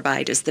I can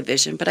provide is the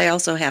vision, but I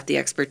also have the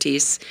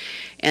expertise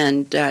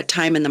and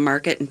time in the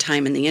market and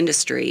time in the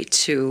industry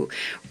to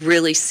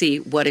really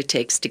see what it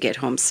takes to get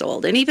homes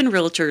sold. And even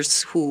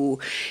realtors who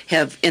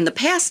have in the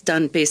past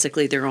done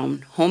basically their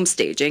own home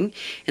staging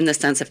in the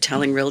sense of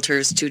telling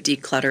realtors to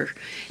declutter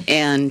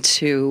and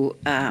to,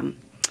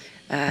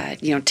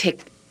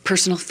 take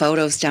personal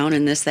photos down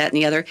and this, that,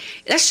 and the other.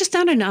 That's just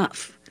not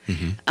enough.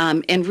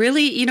 Mm-hmm. And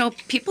really,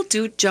 people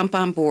do jump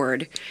on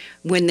board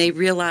when they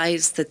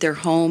realize that their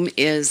home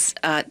is,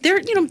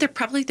 they're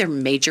probably their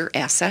major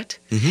asset.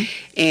 Mm-hmm.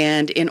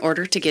 And in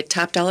order to get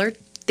top dollar,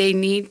 they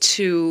need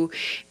to,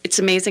 it's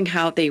amazing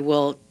how they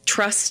will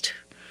trust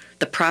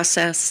the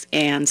process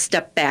and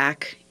step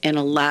back and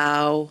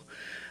allow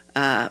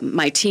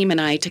my team and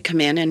I to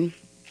come in and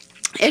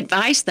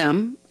advise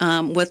them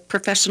with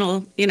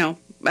professional,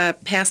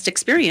 past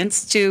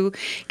experience to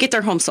get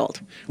their home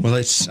sold. Well,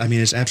 it's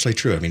absolutely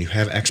true. You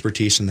have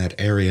expertise in that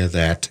area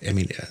that,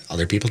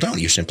 other people don't.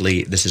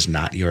 This is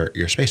not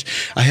your space.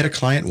 I had a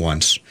client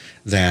once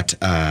that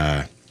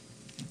had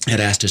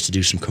asked us to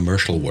do some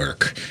commercial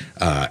work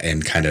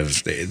and kind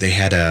of, they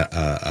had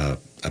a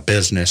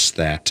business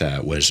that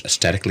was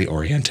aesthetically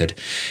oriented,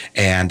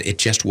 and it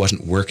just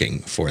wasn't working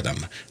for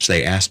them. So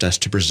they asked us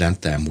to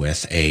present them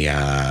with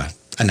a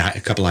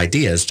couple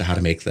ideas to how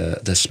to make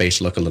the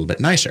space look a little bit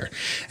nicer.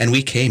 And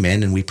we came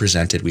in and we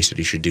presented, we said,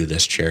 you should do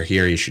this chair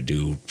here, you should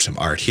do some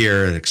art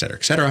here, et cetera,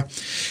 et cetera.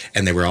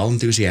 And they were all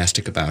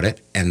enthusiastic about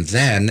it. And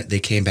then they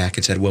came back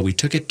and said, well, we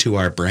took it to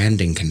our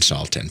branding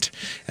consultant,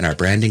 and our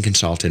branding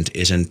consultant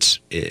isn't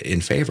in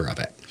favor of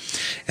it.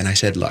 And I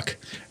said, look,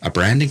 a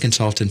branding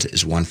consultant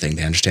is one thing.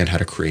 They understand how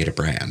to create a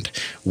brand.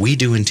 We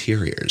do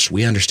interiors.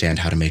 We understand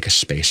how to make a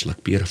space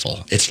look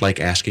beautiful. It's like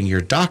asking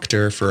your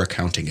doctor for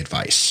accounting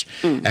advice.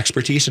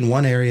 Expertise in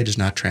one area does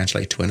not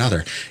translate to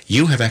another.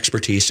 You have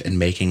expertise in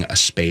making a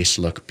space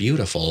look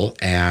beautiful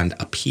and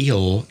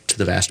appeal to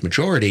the vast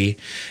majority,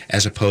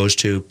 as opposed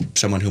to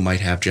someone who might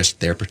have just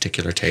their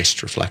particular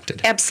tastes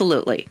reflected.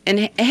 Absolutely.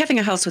 And having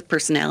a house with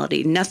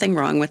personality, nothing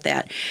wrong with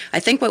that. I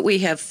think what we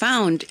have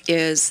found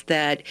is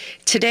that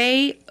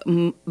today,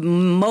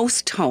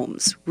 most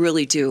homes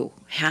really do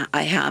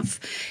have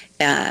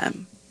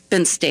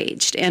been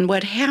staged. And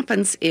what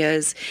happens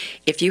is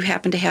if you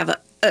happen to have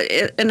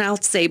and I'll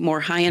say more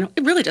high-end,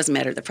 it really doesn't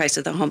matter the price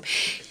of the home,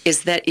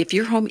 is that if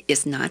your home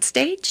is not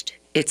staged,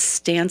 it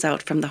stands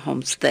out from the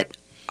homes that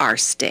are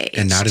staged.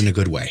 And not in a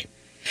good way.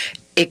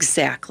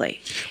 Exactly.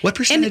 What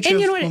percentage and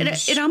of you know what,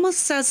 homes? it almost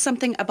says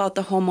something about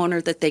the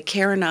homeowner that they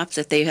care enough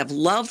that they have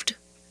loved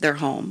their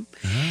home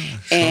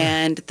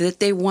and that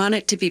they want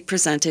it to be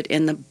presented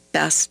in the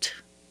best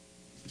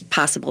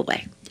possible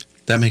way.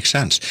 That makes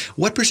sense.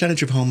 What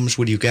percentage of homes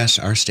would you guess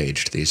are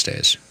staged these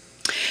days?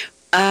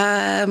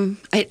 I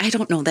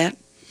don't know that.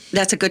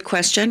 That's a good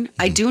question.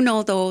 I do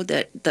know, though,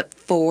 that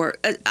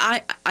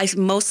I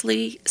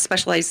mostly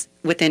specialize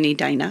within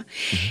Edina,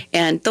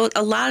 and there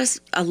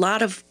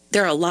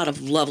are a lot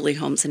of lovely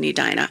homes in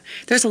Edina.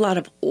 There's a lot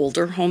of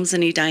older homes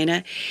in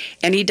Edina,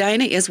 and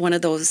Edina is one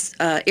of those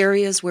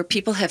areas where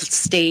people have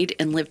stayed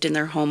and lived in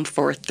their home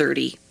for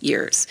 30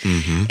 years.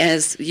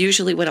 As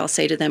usually what I'll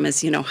say to them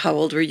is, how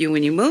old were you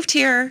when you moved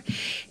here?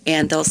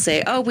 And they'll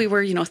say, oh, we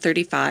were,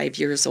 35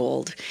 years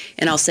old.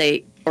 And I'll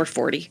say, or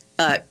 40.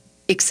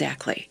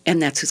 Exactly.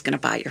 And that's who's going to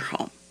buy your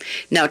home.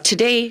 Now,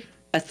 today,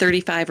 a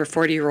 35 or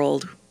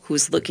 40-year-old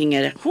who's looking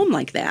at a home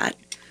like that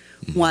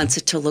wants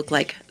it to look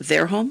like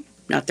their home,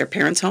 not their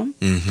parents' home.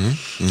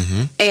 Mm-hmm.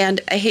 Mm-hmm.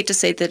 And I hate to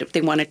say that if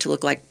they want it to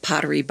look like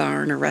Pottery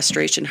Barn or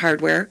Restoration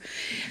Hardware,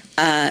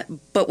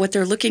 but what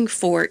they're looking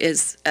for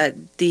is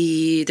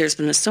there's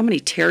been so many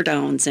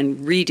teardowns and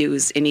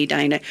redos in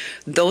Edina.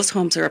 Those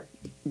homes are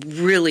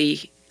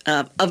really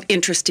of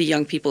interest to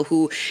young people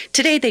who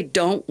today they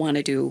don't want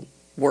to do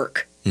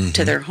work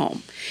to their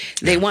home.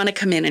 They want to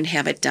come in and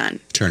have it done.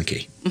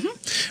 Turnkey.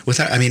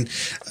 Without, I mean,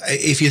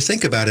 if you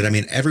think about it, I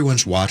mean,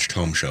 everyone's watched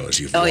home shows.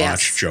 You've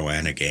watched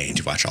Joanna Gaines.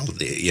 You've watched all of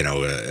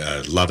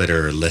the, Love It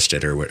or List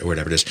It or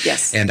whatever it is.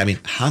 Yes. And I mean,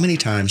 how many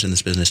times in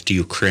this business do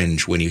you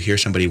cringe when you hear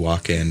somebody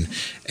walk in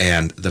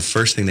and the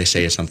first thing they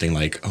say is something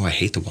like, "Oh, I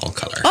hate the wall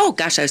color." Oh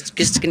gosh, I was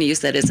just going to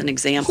use that as an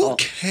example. Who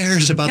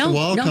cares about the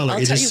wall color?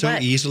 It is so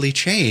easily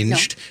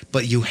changed,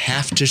 but you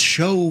have to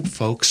show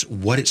folks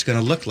what it's going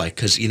to look like,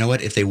 because you know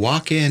what? If they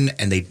walk in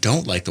and they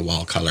don't like the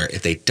wall color,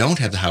 if they don't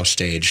have the house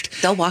staged,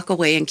 they'll walk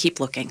away and keep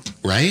looking.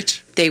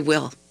 Right? They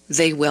will.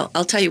 They will.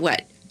 I'll tell you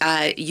what.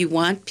 You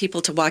want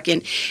people to walk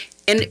in.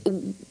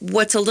 And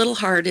what's a little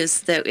hard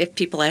is that if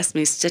people ask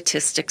me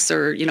statistics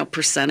or,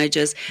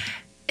 percentages,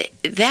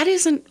 that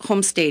isn't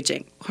home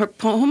staging.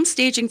 Home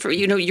staging for,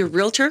 your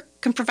realtor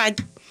can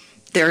provide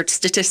their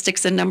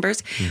statistics and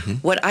numbers.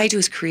 What I do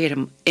is create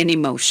an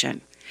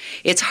emotion.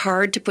 It's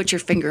hard to put your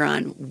finger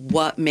on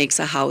what makes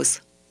a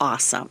house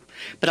awesome.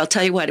 But I'll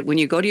tell you what, when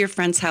you go to your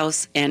friend's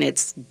house and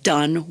it's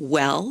done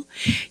well,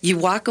 you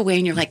walk away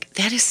and you're like,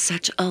 that is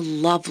such a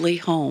lovely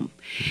home.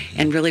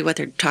 And really what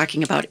they're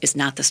talking about is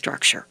not the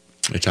structure.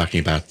 They're talking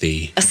about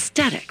the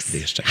aesthetics. The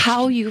aesthetics.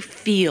 How you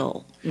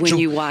feel when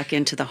you walk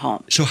into the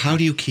home. So how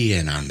do you key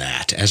in on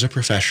that? As a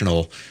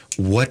professional,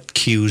 what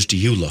cues do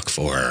you look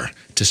for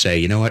to say,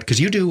 you know what? Because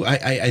you do,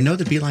 I know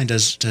that Beeline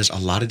does a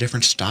lot of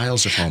different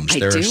styles of homes.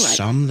 There are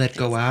some that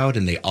go out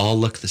and they all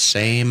look the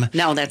same.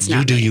 No, that's not.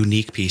 You do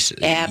unique pieces.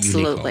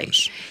 Absolutely. Unique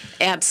homes.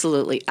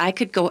 Absolutely. I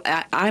could go,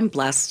 I'm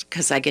blessed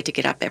because I get to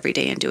get up every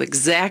day and do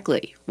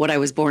exactly what I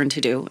was born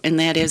to do, and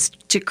that is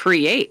to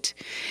create.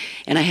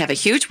 And I have a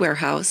huge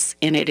warehouse,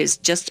 and it is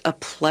just a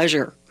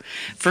pleasure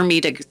for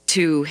me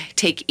to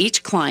take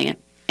each client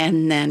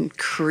and then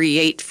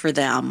create for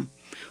them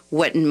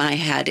what in my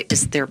head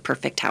is their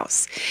perfect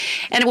house.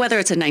 And whether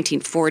it's a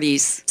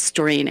 1940s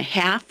story and a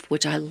half,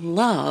 which I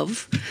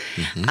love,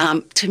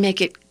 to make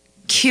it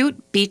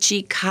cute,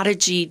 beachy,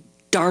 cottagey,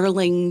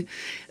 darling,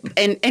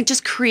 and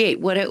just create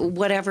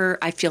whatever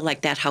I feel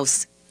like that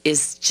house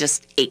is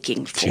just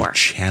aching for. You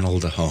channel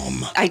the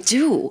home. I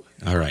do.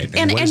 All right.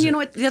 And you know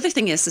what? The other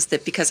thing is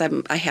that because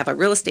I have a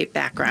real estate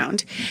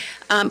background,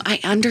 I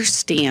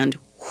understand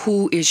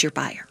who is your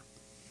buyer.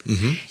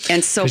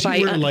 And so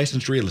you were a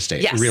licensed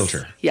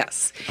realtor.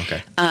 Yes.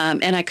 Okay.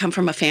 And I come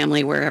from a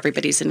family where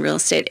everybody's in real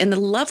estate. And the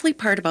lovely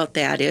part about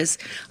that is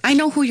I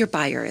know who your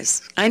buyer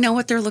is. I know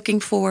what they're looking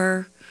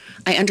for.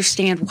 I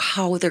understand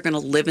how they're going to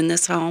live in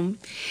this home.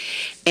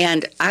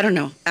 And I don't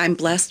know, I'm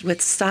blessed with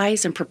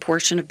size and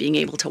proportion of being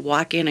able to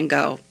walk in and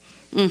go,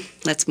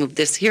 let's move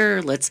this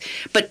here,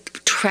 but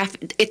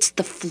traffic, it's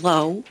the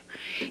flow.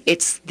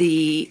 It's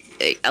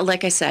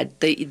like I said,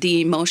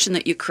 the emotion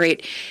that you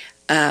create.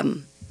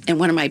 And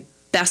one of my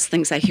best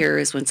things I hear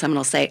is when someone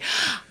will say,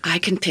 I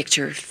can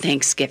picture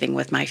Thanksgiving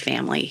with my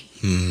family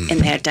in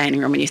that dining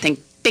room. And you think,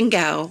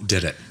 bingo.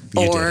 Did it.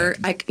 Or,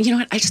 you know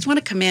what, I just want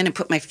to come in and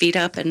put my feet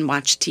up and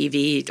watch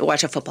TV,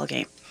 watch a football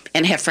game,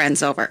 and have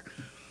friends over.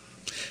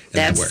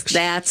 That works.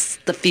 That's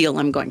the feel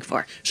I'm going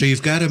for. So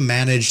you've got to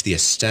manage the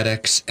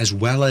aesthetics as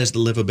well as the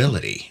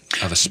livability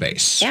of a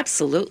space.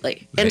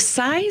 Absolutely. Right. And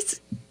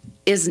size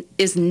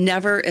is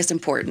never as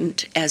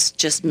important as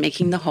just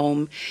making the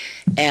home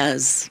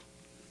as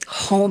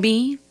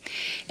homey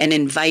and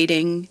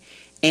inviting.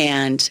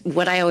 And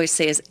what I always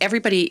say is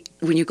everybody,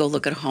 when you go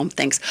look at a home,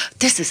 thinks,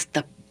 this is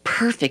the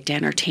perfect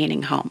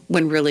entertaining home,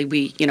 when really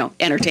we,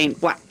 entertain,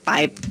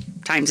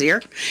 5 times a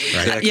year?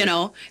 Right.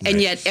 And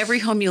yet every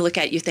home you look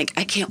at, you think,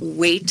 I can't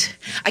wait.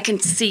 I can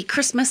see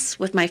Christmas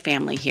with my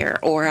family here,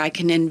 or I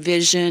can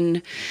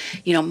envision,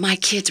 my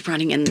kids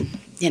running and,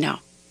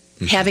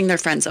 having their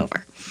friends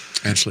over.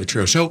 Absolutely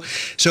true. So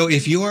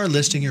if you are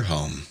listing your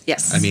home,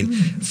 yes. I mean,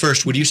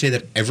 first, would you say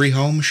that every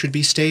home should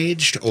be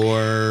staged,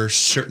 or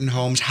certain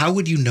homes? How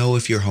would you know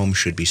if your home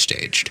should be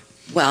staged?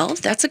 Well,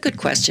 that's a good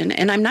question,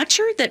 and I'm not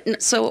sure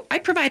that. So I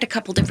provide a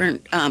couple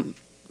different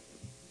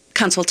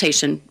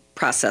consultation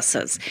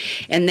processes,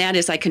 and that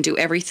is I can do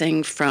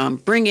everything from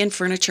bring in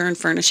furniture and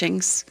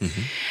furnishings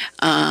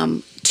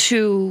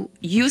to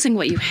using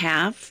what you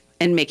have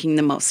and making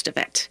the most of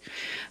it.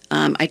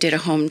 I did a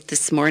home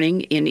this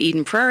morning in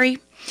Eden Prairie,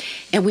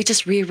 and we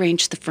just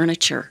rearranged the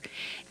furniture.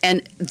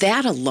 And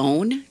that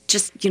alone,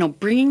 just,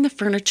 bringing the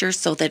furniture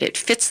so that it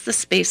fits the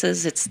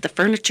spaces, the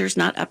furniture's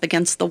not up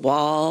against the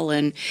wall.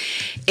 And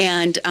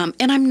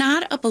I'm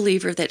not a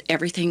believer that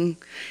everything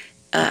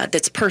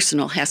that's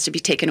personal has to be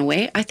taken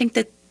away. I think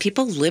that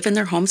people live in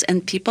their homes,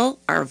 and people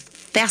are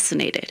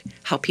fascinated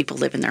how people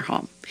live in their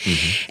home.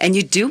 And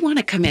you do want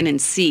to come in and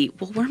see,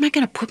 well, where am I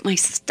going to put my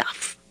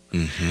stuff?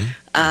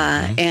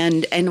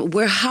 And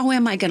how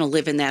am I going to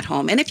live in that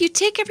home? And if you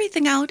take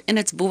everything out and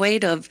it's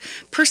void of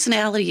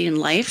personality in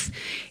life,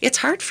 it's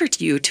hard for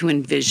you to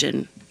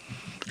envision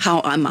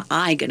how am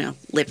I going to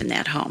live in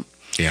that home.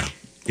 Yeah.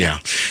 Yeah.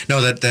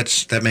 No,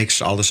 that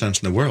makes all the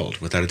sense in the world,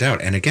 without a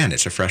doubt. And again,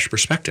 it's a fresh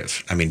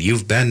perspective. I mean,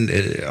 you've been,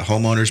 a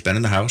homeowner's been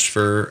in the house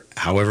for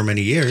however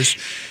many years.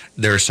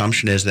 Their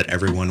assumption is that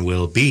everyone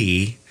will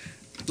be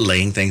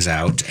laying things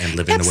out and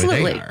living the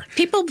way they are.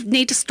 People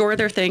need to store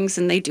their things,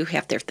 and they do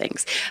have their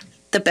things.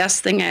 The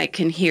best thing I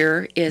can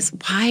hear is,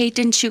 why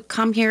didn't you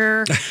come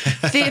here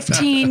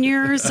 15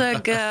 years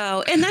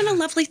ago? And then a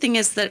lovely thing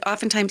is that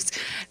oftentimes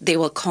they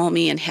will call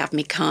me and have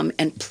me come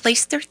and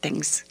place their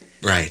things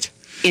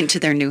into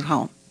their new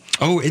home.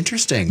 Oh,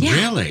 interesting. Yeah.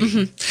 Really?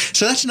 Mm-hmm.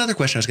 So that's another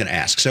question I was going to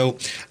ask. So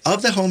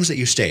of the homes that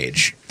you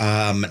stage,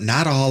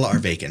 not all are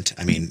vacant.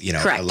 I mean,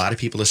 Correct. A lot of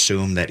people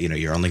assume that,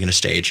 you're only going to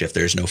stage if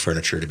there's no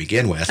furniture to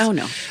begin with. Oh,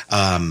 no.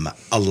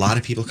 A lot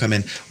of people come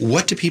in.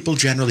 What do people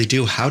generally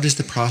do? How does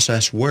the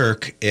process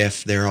work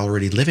if they're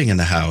already living in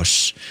the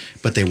house,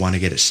 but they want to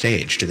get it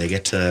staged? Do they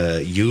get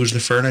to use the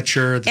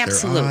furniture that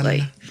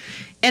Absolutely.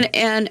 they're on?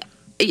 And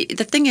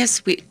the thing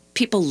is,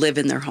 people live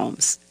in their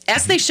homes,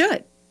 as they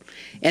should.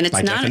 And it's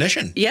by not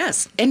definition.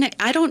 Yes. And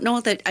I don't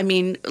know that,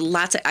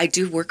 I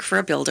do work for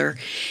a builder,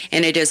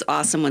 and it is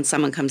awesome when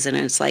someone comes in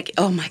and it's like,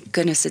 oh my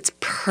goodness, it's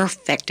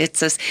perfect.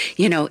 It's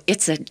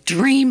it's a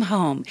dream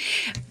home.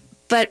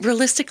 But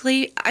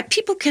realistically,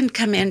 people can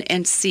come in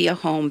and see a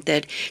home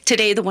that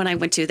today, the one I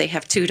went to, they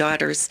have 2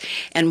 daughters,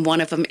 and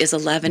one of them is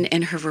 11,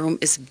 and her room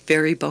is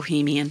very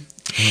bohemian.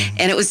 Mm-hmm.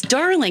 And it was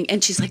darling.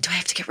 And she's like, do I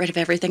have to get rid of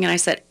everything? And I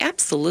said,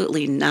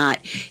 absolutely not.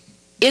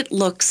 It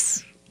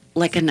looks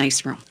like a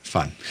nice room.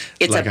 Fun.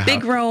 It's like a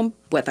big room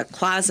with a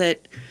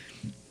closet,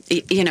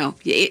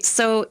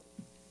 so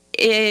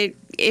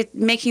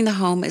making the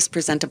home as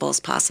presentable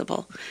as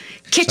possible.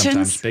 Kitchens.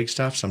 Sometimes big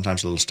stuff,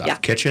 sometimes little stuff. Yeah.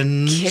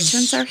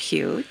 Kitchens are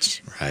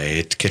huge.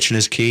 Right. Kitchen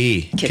is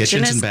key.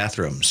 Kitchens and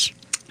bathrooms.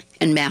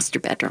 And master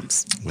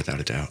bedrooms.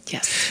 Without a doubt.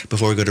 Yes.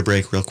 Before we go to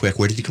break, real quick,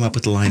 where did you come up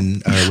with the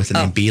line, with the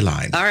name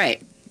Beeline? All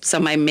right. So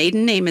my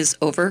maiden name is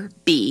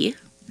Overbee.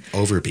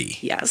 Overbee.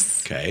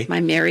 Yes. Okay. My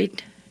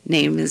married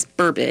name is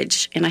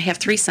Burbidge, and I have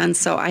 3 sons,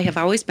 so I have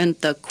always been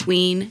the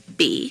queen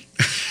bee.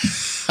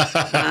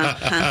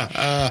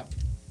 The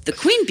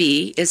queen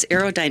bee is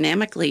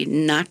aerodynamically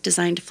not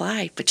designed to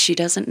fly, but she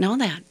doesn't know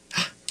that.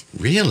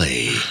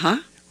 Really? Huh?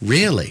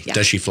 Really? Yeah.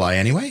 Does she fly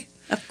anyway?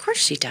 Of course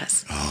she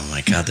does. Oh,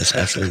 my God. That's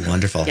absolutely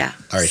wonderful. Yeah.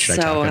 All right. Should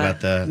I talk about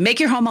the... Make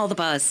your home all the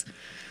buzz.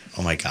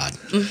 Oh, my God.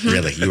 Mm-hmm.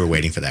 Really? You were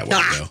waiting for that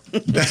one, though.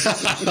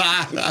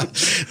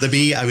 The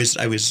bee, I was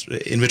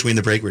in between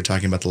the break, we were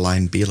talking about the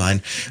line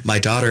Beeline. My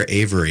daughter,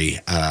 Avery,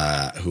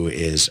 who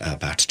is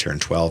about to turn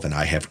 12, and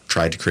I have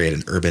tried to create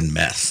an urban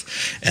myth.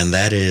 And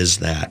that is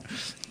that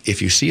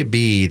if you see a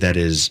bee that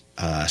is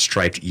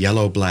striped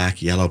yellow, black,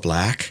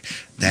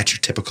 that's your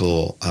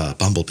typical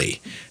bumblebee.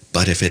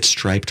 But if it's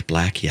striped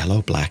black,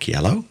 yellow,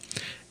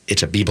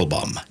 it's a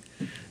beeblebum.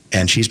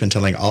 And she's been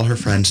telling all her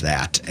friends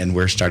that, and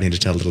we're starting to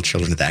tell little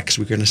children that because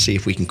we're going to see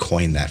if we can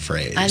coin that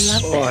phrase. I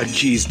love that. Oh,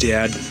 geez,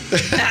 Dad.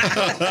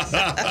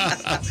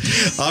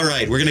 All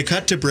right, we're going to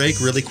cut to break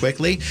really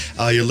quickly.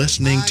 You're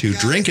listening to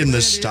Drink in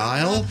the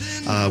Style.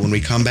 When we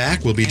come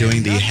back, we'll be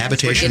doing the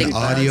Habitation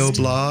audio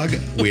blog.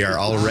 We are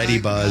already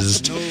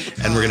buzzed,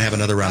 and we're going to have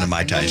another round of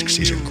Mai Tais because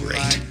these are great.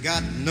 I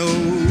got no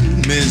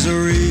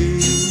misery.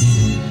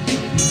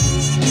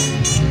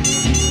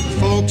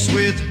 Folks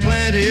with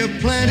plenty,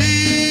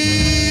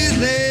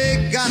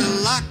 they got a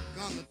lock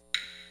on the...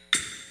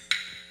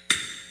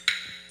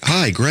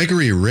 Hi,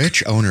 Gregory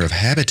Rich, owner of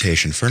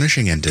Habitation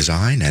Furnishing and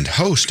Design and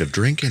host of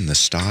Drink in the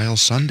Style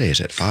Sundays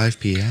at 5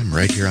 p.m.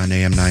 right here on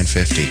AM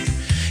 950.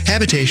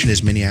 Habitation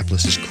is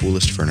Minneapolis'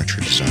 coolest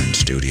furniture design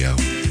studio.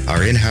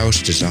 Our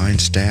in-house design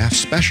staff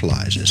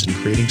specializes in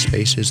creating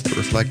spaces that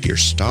reflect your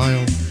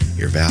style,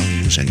 your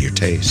values, and your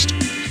taste.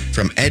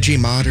 From edgy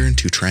modern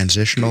to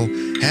transitional,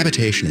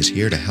 Habitation is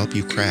here to help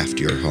you craft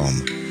your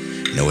home.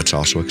 You know what's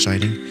also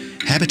exciting?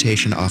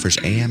 Habitation offers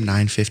AM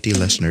 950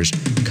 listeners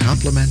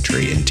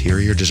complimentary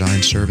interior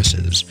design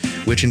services,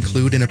 which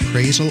include an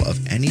appraisal of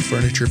any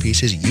furniture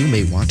pieces you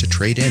may want to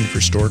trade in for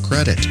store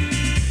credit.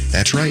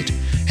 That's right.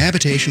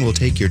 Habitation will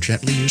take your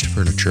gently used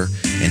furniture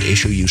and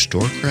issue you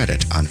store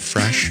credit on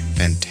fresh,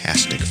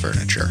 fantastic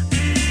furniture.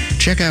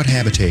 Check out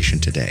Habitation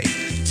today.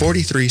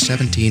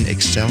 4317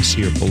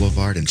 Excelsior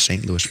Boulevard in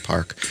St. Louis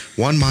Park,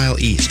 1 mile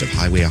east of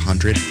Highway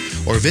 100,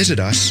 or visit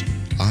us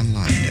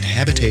online at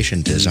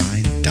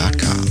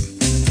habitationdesign.com.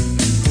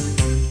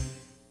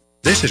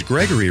 This is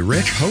Gregory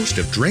Rich, host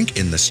of Drink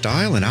in the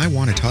Style, and I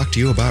want to talk to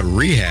you about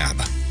rehab.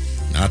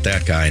 Not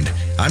that kind.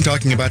 I'm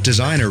talking about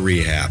Designer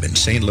Rehab in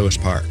St. Louis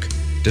Park.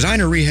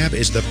 Designer Rehab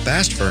is the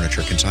best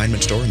furniture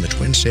consignment store in the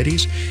Twin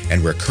Cities,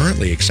 and we're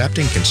currently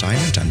accepting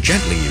consignment on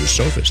gently used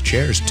sofas,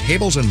 chairs,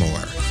 tables, and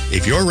more.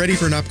 If you're ready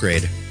for an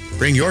upgrade,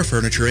 bring your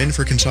furniture in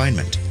for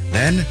consignment.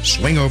 Then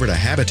swing over to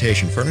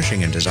Habitation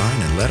Furnishing and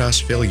Design and let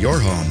us fill your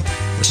home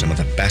with some of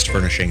the best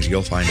furnishings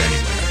you'll find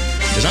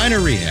anywhere. Designer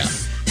Rehab,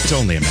 It's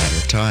only a matter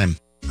of time.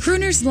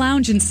 Crooner's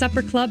Lounge and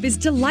Supper Club is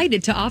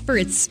delighted to offer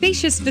its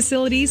spacious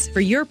facilities for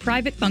your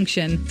private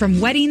function. From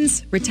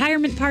weddings,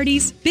 retirement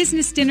parties,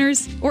 business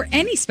dinners, or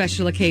any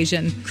special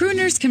occasion,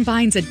 Crooner's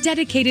combines a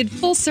dedicated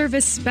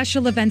full-service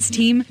special events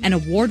team, an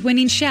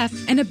award-winning chef,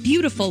 and a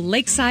beautiful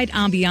lakeside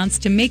ambiance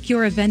to make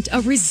your event a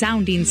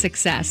resounding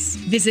success.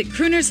 Visit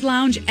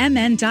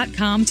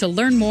croonersloungemn.com to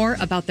learn more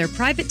about their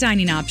private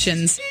dining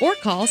options, or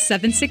call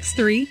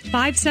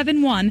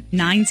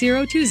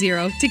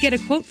 763-571-9020 to get a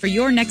quote for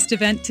your next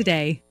event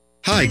today.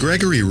 Hi,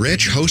 Gregory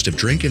Rich, host of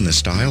Drink in the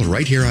Style,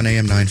 right here on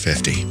AM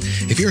 950.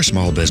 If you're a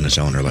small business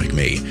owner like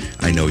me,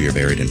 I know you're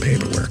buried in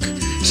paperwork.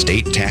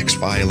 State tax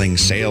filing,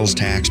 sales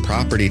tax,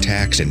 property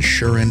tax,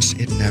 insurance,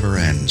 it never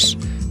ends.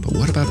 But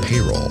what about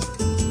payroll?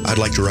 I'd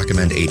like to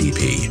recommend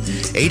ADP.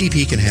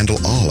 ADP can handle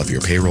all of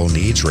your payroll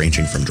needs,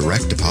 ranging from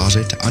direct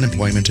deposit to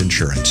unemployment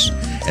insurance.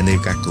 And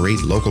they've got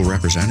great local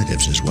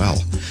representatives as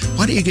well.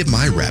 Why don't you give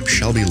my rep,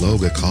 Shelby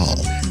Logue, a call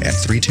at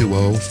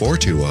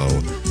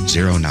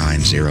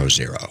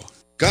 320-420-0900.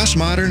 Gus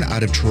Modern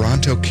out of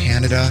Toronto,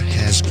 Canada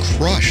has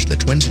crushed the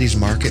Twin Cities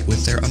market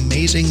with their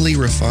amazingly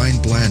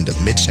refined blend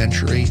of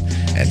mid-century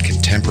and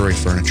contemporary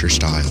furniture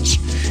styles.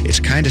 It's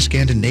kind of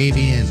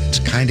Scandinavian, it's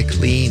kind of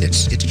clean,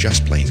 it's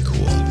just plain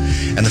cool.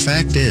 And the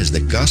fact is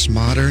that Gus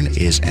Modern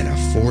is an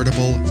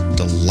affordable,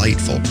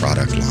 delightful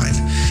product line.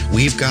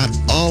 We've got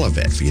all of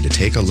it for you to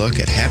take a look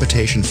at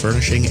habitation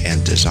furnishing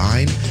and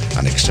design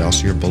on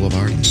Excelsior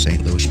Boulevard in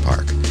St. Louis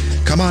Park.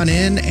 Come on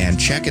in and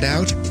check it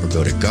out or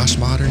go to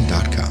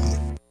gusmodern.com.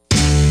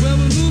 Well,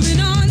 we're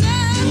moving on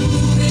now,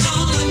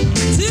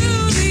 to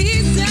the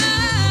east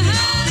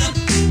side,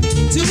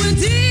 to a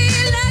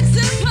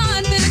deluxe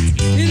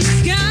apartment in the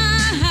sky.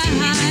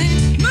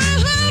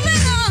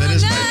 That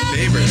is my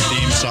favorite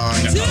theme song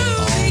of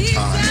all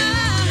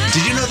time.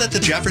 Did you know that the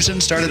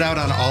Jeffersons started out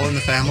on All in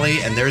the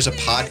Family, and there's a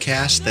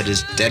podcast that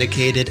is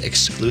dedicated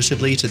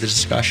exclusively to the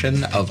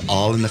discussion of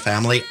All in the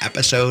Family,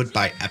 episode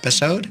by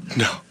episode?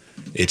 No.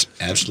 It's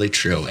absolutely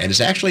true, and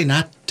it's actually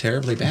not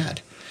terribly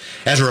bad.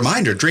 As a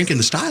reminder, Drink in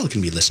the Style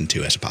can be listened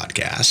to as a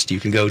podcast. You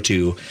can go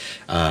to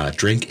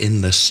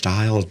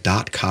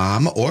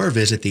drinkinthestyle.com or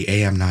visit the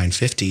AM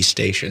 950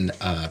 station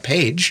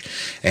page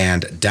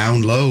and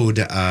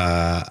download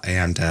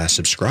and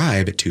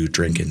subscribe to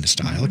Drink in the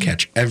Style.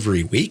 Catch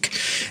every week.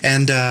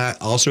 And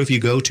also, if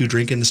you go to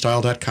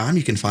drinkinthestyle.com,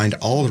 you can find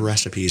all the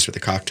recipes for the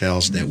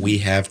cocktails that we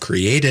have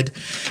created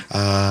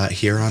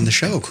here on the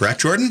show. Correct,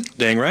 Jordan?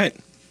 Dang right.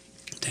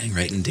 Dang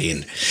right,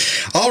 indeed.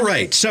 All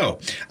right, so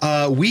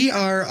we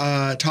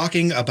are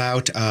talking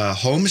about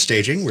home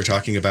staging. We're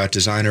talking about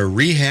Designer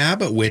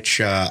Rehab,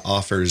 which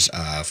offers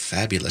a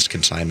fabulous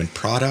consignment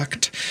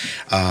product,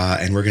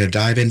 and we're going to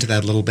dive into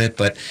that a little bit.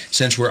 But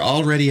since we're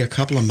already a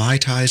couple of Mai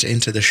Tais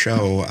into the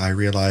show, I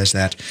realize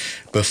that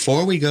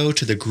before we go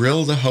to the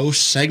Grill the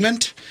Host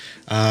segment,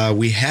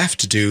 we have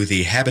to do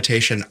the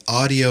Habitation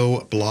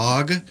audio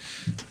blog.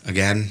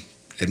 Again,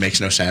 it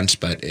makes no sense,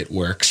 but it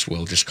works.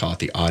 We'll just call it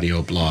the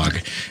audio blog.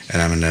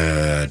 And I'm going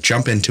to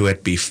jump into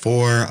it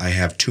before I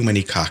have too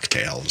many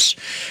cocktails.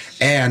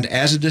 And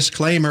as a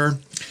disclaimer,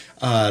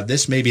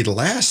 this may be the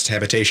last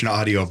Habitation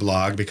audio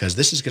blog because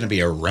this is going to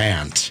be a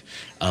rant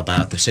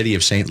about the city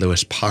of St.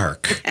 Louis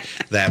Park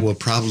that will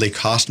probably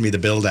cost me the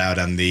build out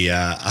on the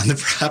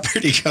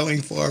property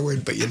going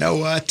forward. But you know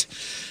what?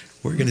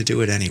 We're going to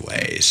do it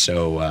anyway.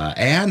 So,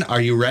 Ann, are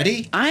you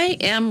ready? I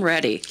am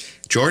ready.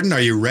 Jordan,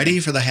 are you ready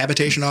for the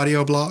Habitation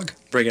audio blog?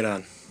 Bring it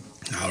on.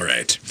 All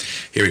right.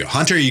 Here we go.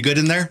 Hunter, are you good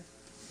in there?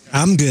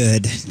 I'm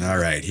good. All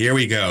right. Here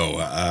we go.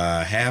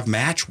 Have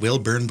match, will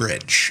burn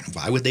bridge.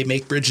 Why would they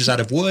make bridges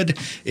out of wood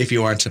if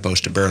you aren't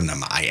supposed to burn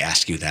them? I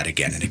ask you that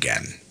again and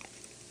again.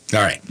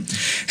 All right.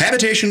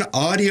 Habitation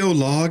audio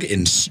log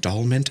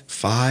installment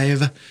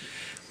 5,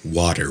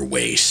 water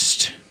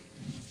waste.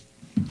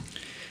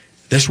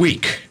 This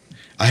week,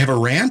 I have a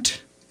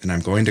rant, and I'm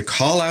going to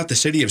call out the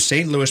city of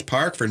St. Louis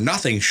Park for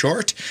nothing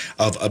short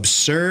of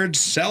absurd,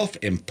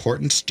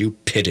 self-important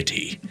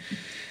stupidity.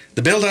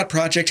 The build-out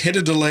project hit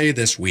a delay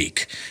this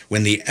week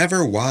when the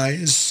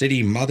ever-wise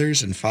city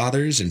mothers and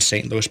fathers in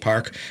St. Louis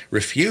Park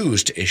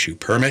refused to issue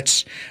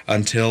permits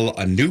until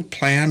a new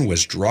plan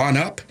was drawn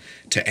up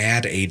to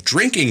add a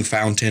drinking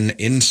fountain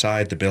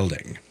inside the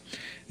building.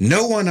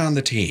 No one on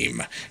the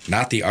team,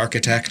 not the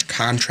architect,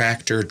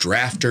 contractor,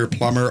 drafter,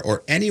 plumber,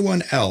 or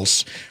anyone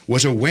else,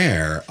 was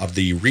aware of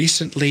the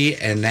recently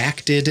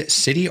enacted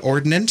city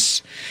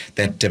ordinance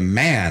that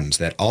demands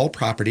that all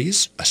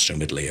properties,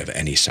 assumedly of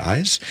any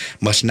size,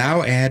 must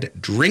now add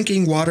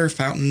drinking water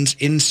fountains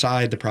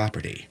inside the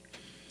property.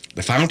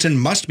 The fountain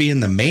must be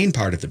in the main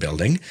part of the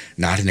building,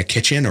 not in a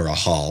kitchen or a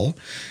hall.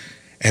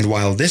 And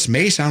while this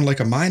may sound like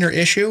a minor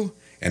issue,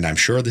 and I'm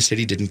sure the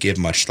city didn't give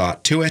much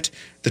thought to it,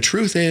 the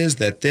truth is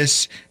that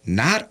this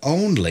not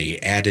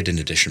only added an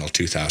additional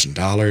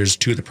 $2,000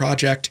 to the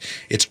project,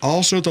 it's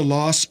also the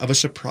loss of a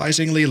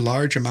surprisingly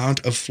large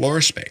amount of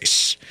floor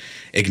space.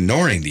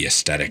 Ignoring the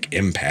aesthetic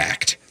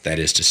impact, That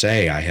is to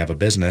say, I have a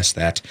business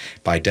that,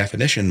 by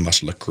definition,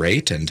 must look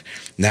great, and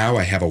now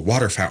I have a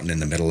water fountain in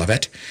the middle of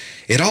it.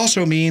 It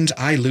also means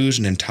I lose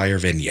an entire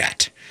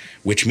vignette,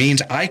 which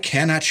means I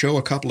cannot show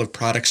a couple of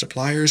product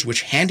suppliers,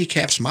 which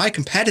handicaps my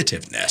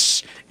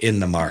competitiveness in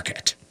the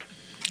market.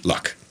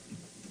 Look,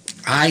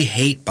 I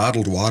hate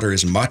bottled water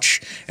as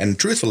much, and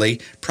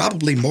truthfully,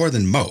 probably more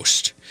than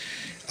most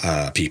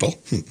people.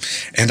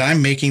 And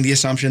I'm making the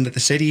assumption that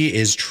the city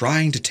is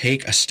trying to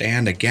take a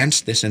stand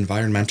against this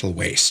environmental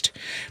waste.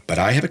 But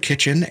I have a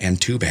kitchen and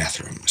 2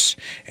 bathrooms.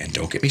 And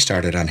don't get me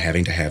started on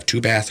having to have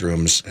 2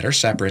 bathrooms that are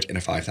separate in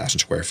a 5,000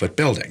 square foot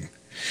building.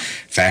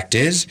 Fact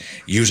is,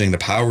 using the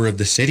power of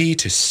the city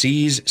to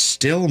seize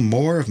still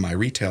more of my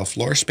retail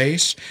floor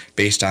space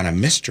based on a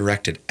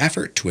misdirected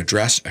effort to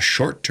address a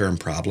short-term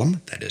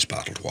problem, that is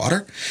bottled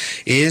water,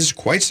 is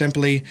quite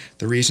simply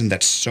the reason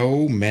that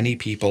so many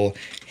people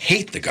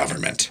hate the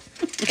government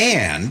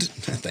and,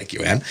 thank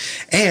you, Ann,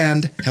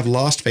 and have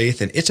lost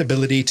faith in its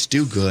ability to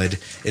do good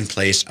in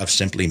place of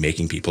simply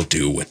making people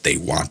do what they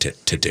want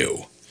it to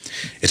do.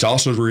 It's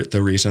also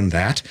the reason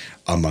that,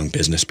 among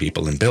business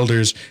people and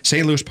builders,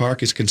 St. Louis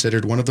Park is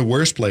considered one of the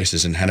worst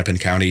places in Hennepin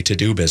County to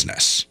do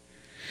business.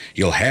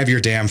 You'll have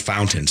your damn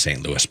fountain,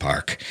 St. Louis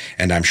Park,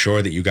 and I'm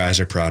sure that you guys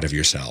are proud of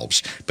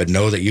yourselves, but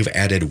know that you've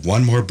added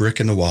one more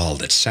brick in the wall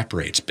that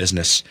separates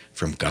business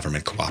from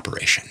government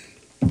cooperation.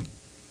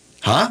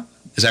 Huh?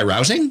 Is that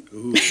rousing?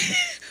 Ooh.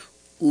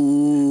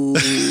 Ooh.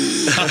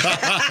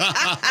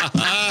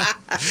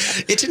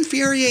 It's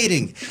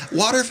infuriating.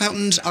 Water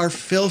fountains are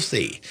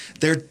filthy.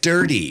 They're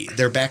dirty.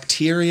 They're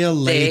bacteria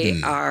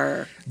laden. They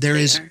are.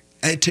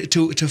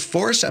 To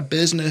force a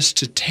business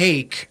to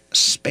take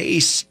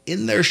space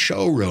in their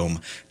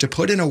showroom to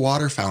put in a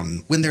water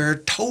fountain when there are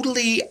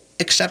totally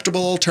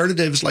acceptable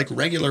alternatives like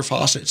regular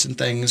faucets and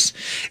things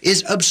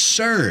is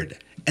absurd.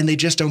 And they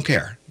just don't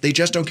care. They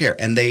just don't care.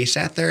 And they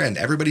sat there and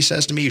everybody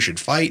says to me, you should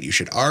fight, you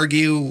should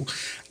argue.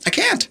 I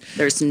can't.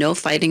 There's no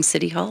fighting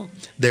City Hall.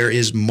 There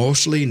is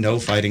mostly no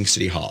fighting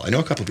City Hall. I know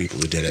a couple people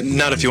who did it.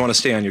 Not if you want to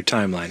stay on your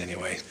timeline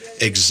anyway.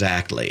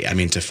 Exactly. I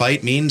mean, to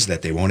fight means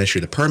that they won't issue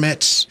the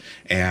permits,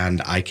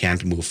 and I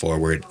can't move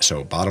forward.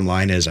 So bottom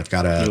line is I've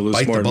got to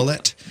bite the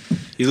bullet.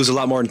 You lose a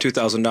lot more than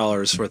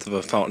 $2,000 worth of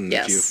a fountain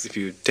yes. if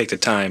you take the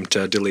time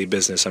to delete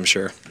business, I'm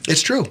sure.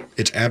 It's true.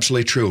 It's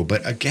absolutely true.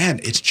 But again,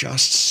 it's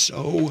just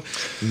so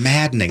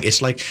maddening.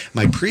 It's like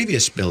my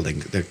previous building,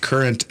 the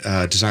current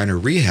designer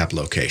rehab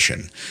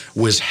location,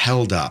 was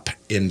held up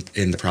in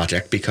the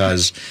project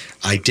because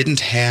I didn't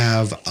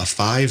have a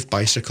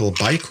 5-bicycle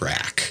bike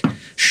rack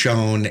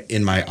shown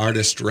in my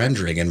artist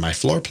rendering in my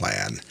floor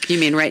plan. You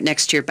mean right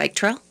next to your bike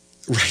trail?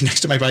 Right next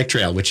to my bike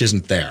trail, which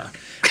isn't there,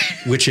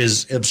 which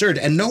is absurd.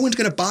 And no one's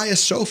going to buy a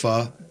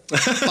sofa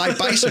by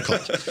bicycle,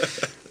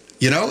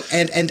 you know,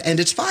 and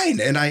it's fine.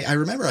 And I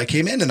remember I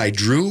came in and I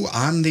drew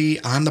on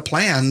the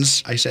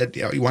plans. I said,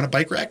 you want a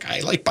bike rack? I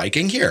like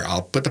biking. Here,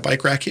 I'll put the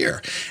bike rack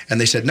here. And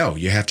they said, no,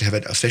 you have to have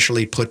it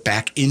officially put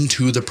back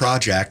into the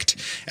project,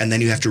 and then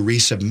you have to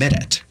resubmit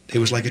it. It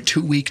was like a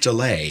 2-week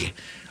delay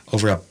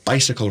over a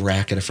bicycle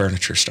rack at a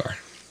furniture store.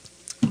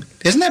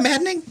 Isn't that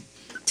maddening?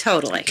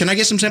 Totally. Can I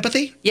get some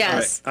sympathy?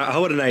 Yes. All right. How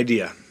about an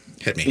idea?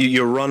 Hit me.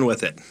 You run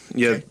with it.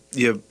 You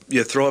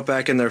throw it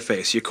back in their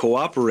face. You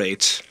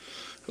cooperate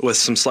with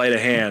some sleight of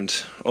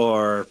hand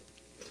or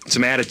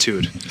some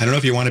attitude. I don't know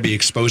if you want to be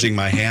exposing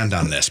my hand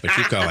on this, but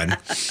keep going.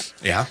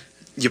 Yeah?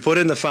 You put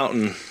in the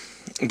fountain,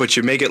 but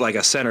you make it like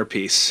a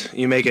centerpiece.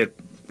 You make it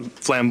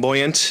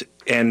flamboyant,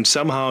 and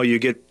somehow you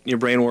get your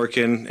brain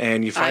working,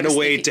 and you find a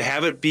way to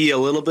have it be a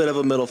little bit of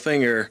a middle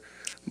finger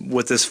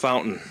with this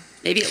fountain.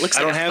 Maybe it looks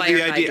like a fire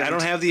hydrant. I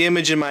don't have the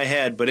image in my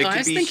head, but it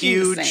could be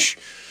huge.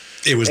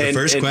 It was the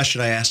first question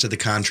I asked of the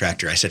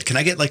contractor. I said, can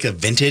I get like a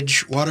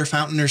vintage water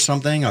fountain or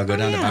something? I'll go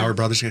down to Bauer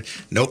Brothers.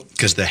 Nope,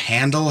 because the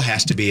handle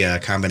has to be a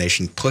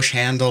combination push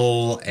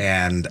handle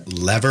and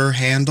lever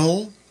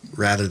handle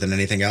rather than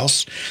anything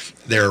else.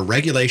 There are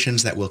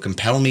regulations that will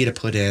compel me to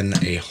put in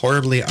a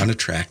horribly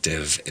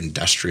unattractive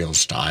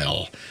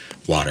industrial-style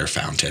water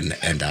fountain,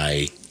 and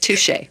I...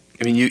 Touche.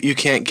 I mean, you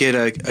can't get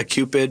a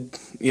Cupid,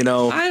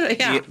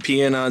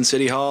 peeing on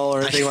City Hall or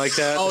anything like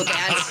that?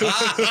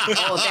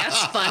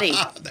 That's funny.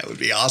 That would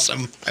be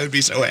awesome. I would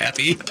be so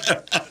happy.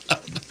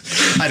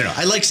 I don't know.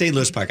 I like St.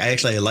 Louis Park. I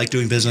like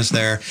doing business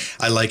there.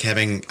 I like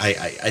having,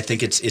 I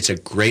think it's a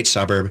great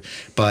suburb.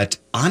 But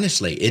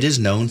honestly, it is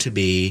known to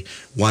be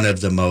one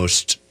of the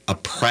most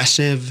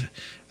oppressive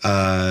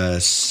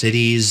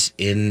cities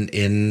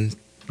in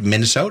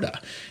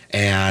Minnesota.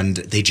 And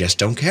they just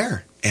don't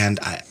care.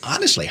 And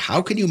honestly,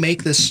 how can you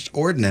make this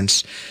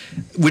ordinance,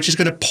 which is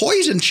going to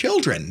poison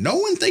children? No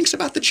one thinks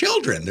about the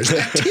children. There's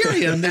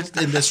bacteria in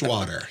this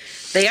water.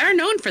 They are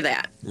known for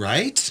that.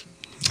 Right?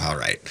 All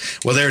right.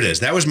 Well, there it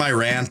is. That was my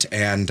rant,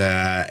 and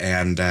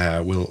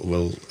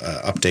we'll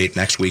update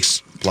next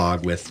week's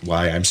blog with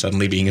why I'm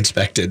suddenly being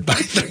inspected by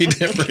 3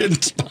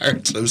 different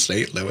parts of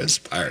St. Louis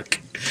Park.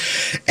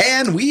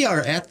 And we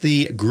are at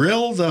the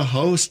Grill the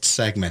Host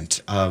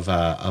segment of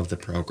the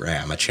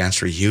program, a chance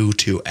for you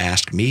to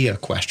ask me a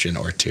question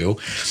or two.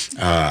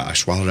 I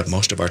swallowed up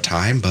most of our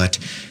time, but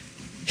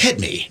hit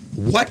me.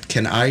 What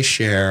can I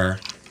share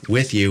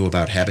with you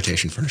about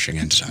habitation, furnishing,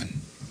 and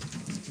design?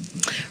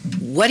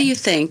 What do you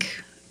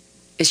think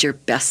is your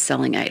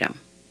best-selling item?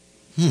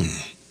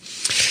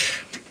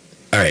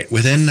 All right,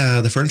 within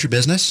the furniture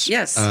business,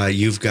 yes,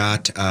 you've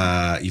got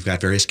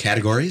various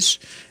categories.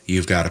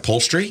 You've got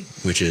upholstery,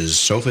 which is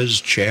sofas,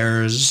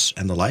 chairs,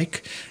 and the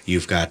like.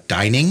 You've got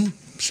dining,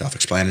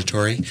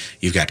 self-explanatory.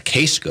 You've got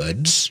case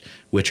goods,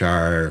 which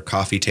are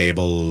coffee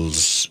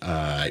tables.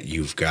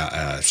 You've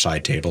got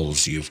side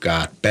tables. You've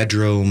got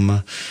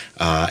bedroom,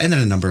 and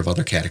then a number of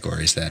other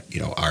categories that,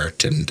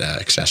 art and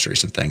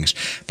accessories and things.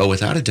 But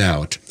without a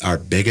doubt, our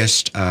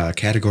biggest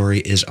category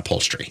is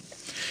upholstery.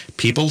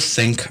 People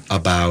think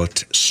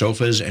about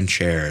sofas and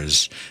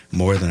chairs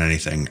more than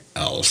anything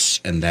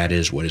else, and that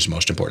is what is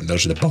most important.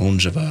 Those are the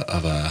bones of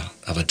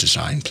a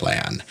design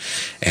plan,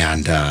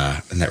 and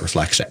that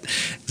reflects it.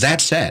 That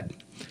said,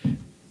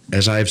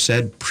 as I've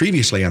said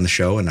previously on the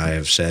show, and I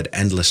have said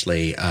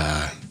endlessly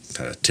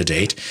to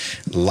date,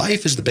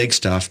 life is the big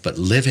stuff, but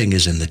living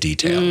is in the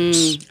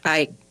details.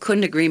 I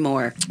couldn't agree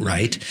more.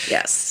 Right?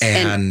 Yes.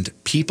 And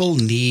people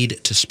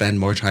need to spend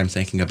more time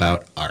thinking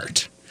about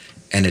art,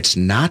 and it's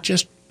not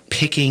just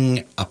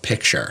picking a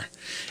picture.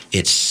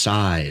 It's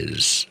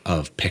size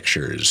of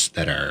pictures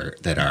that are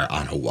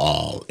on a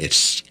wall.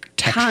 It's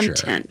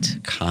texture.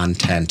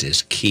 Content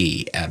is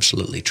key.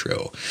 Absolutely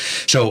true.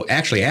 So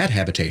actually at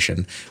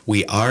Habitation,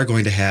 we are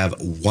going to have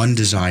one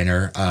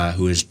designer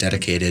who is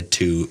dedicated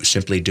to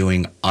simply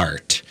doing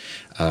art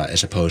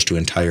as opposed to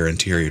entire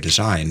interior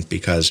design,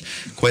 because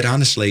quite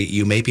honestly,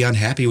 you may be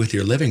unhappy with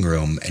your living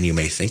room and you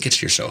may think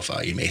it's your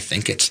sofa, you may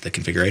think it's the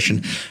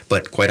configuration,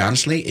 but quite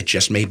honestly, it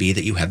just may be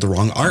that you had the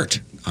wrong art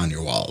on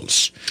your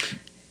walls.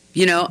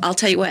 I'll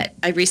tell you what,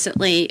 I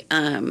recently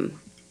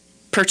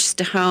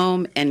purchased a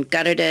home and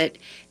gutted it,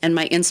 and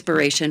my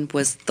inspiration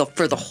was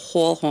for the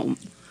whole home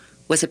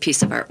was a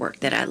piece of artwork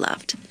that I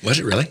loved. Was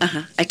it really?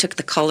 I took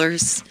the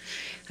colors,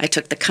 I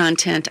took the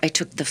content, I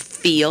took the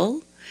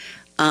feel.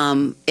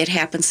 It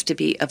happens to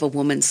be of a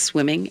woman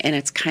swimming, and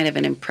it's kind of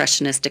an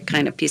impressionistic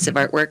kind of piece of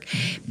artwork,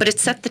 but it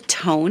set the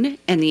tone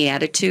and the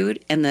attitude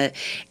and the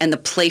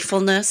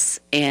playfulness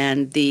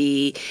and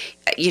the,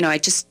 I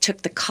just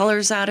took the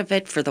colors out of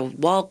it for the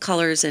wall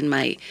colors and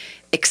my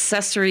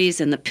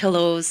accessories and the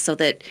pillows, so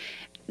that,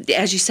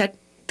 as you said,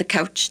 the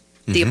couch,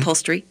 the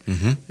upholstery,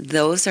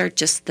 those are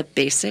just the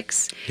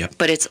basics. Yep.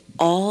 But it's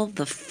all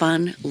the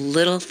fun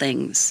little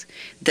things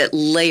that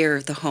layer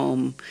the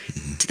home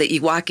so that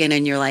you walk in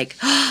and you're like,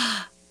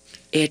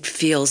 it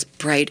feels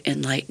bright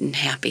and light and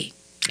happy.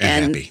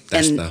 And happy.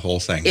 That's the whole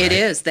thing. It right?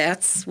 is.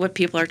 That's what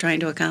people are trying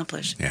to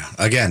accomplish. Yeah.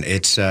 Again,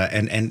 it's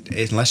and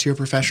unless you're a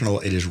professional,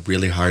 it is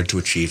really hard to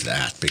achieve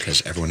that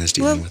because everyone is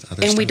dealing with other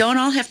stuff. And we don't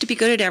all have to be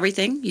good at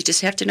everything. You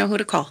just have to know who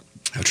to call.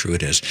 How true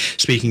it is.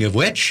 Speaking of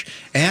which,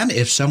 Ann,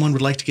 if someone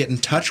would like to get in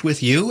touch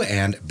with you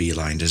and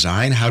Beeline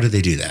Design, how do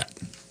they do that?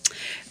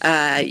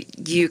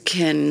 You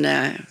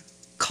can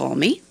call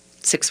me,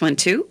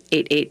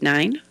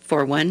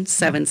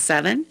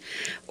 612-889-4177,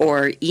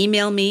 or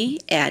email me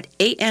at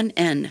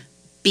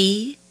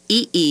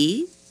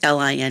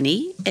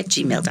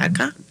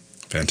annbeeline@gmail.com.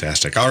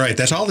 Fantastic. All right,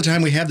 that's all the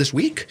time we have this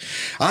week.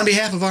 On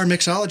behalf of our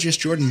mixologist,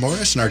 Jordan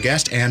Morris, and our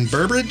guest, Ann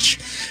Burbidge,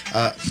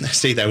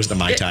 see, that was the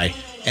Mai Tai.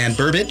 Ann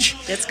Burbidge.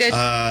 That's good.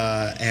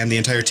 And the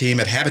entire team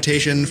at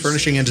Habitation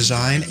Furnishing and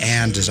Design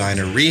and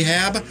Designer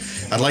Rehab.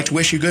 I'd like to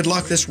wish you good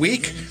luck this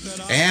week.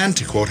 And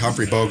to quote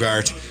Humphrey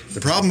Bogart,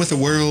 the problem with the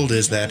world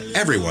is that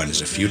everyone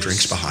is a few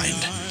drinks behind.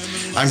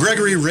 I'm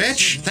Gregory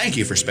Rich. Thank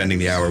you for spending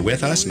the hour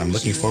with us, and I'm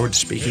looking forward to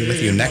speaking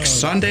with you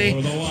next Sunday,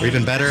 or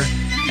even better,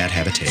 at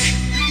Habitation.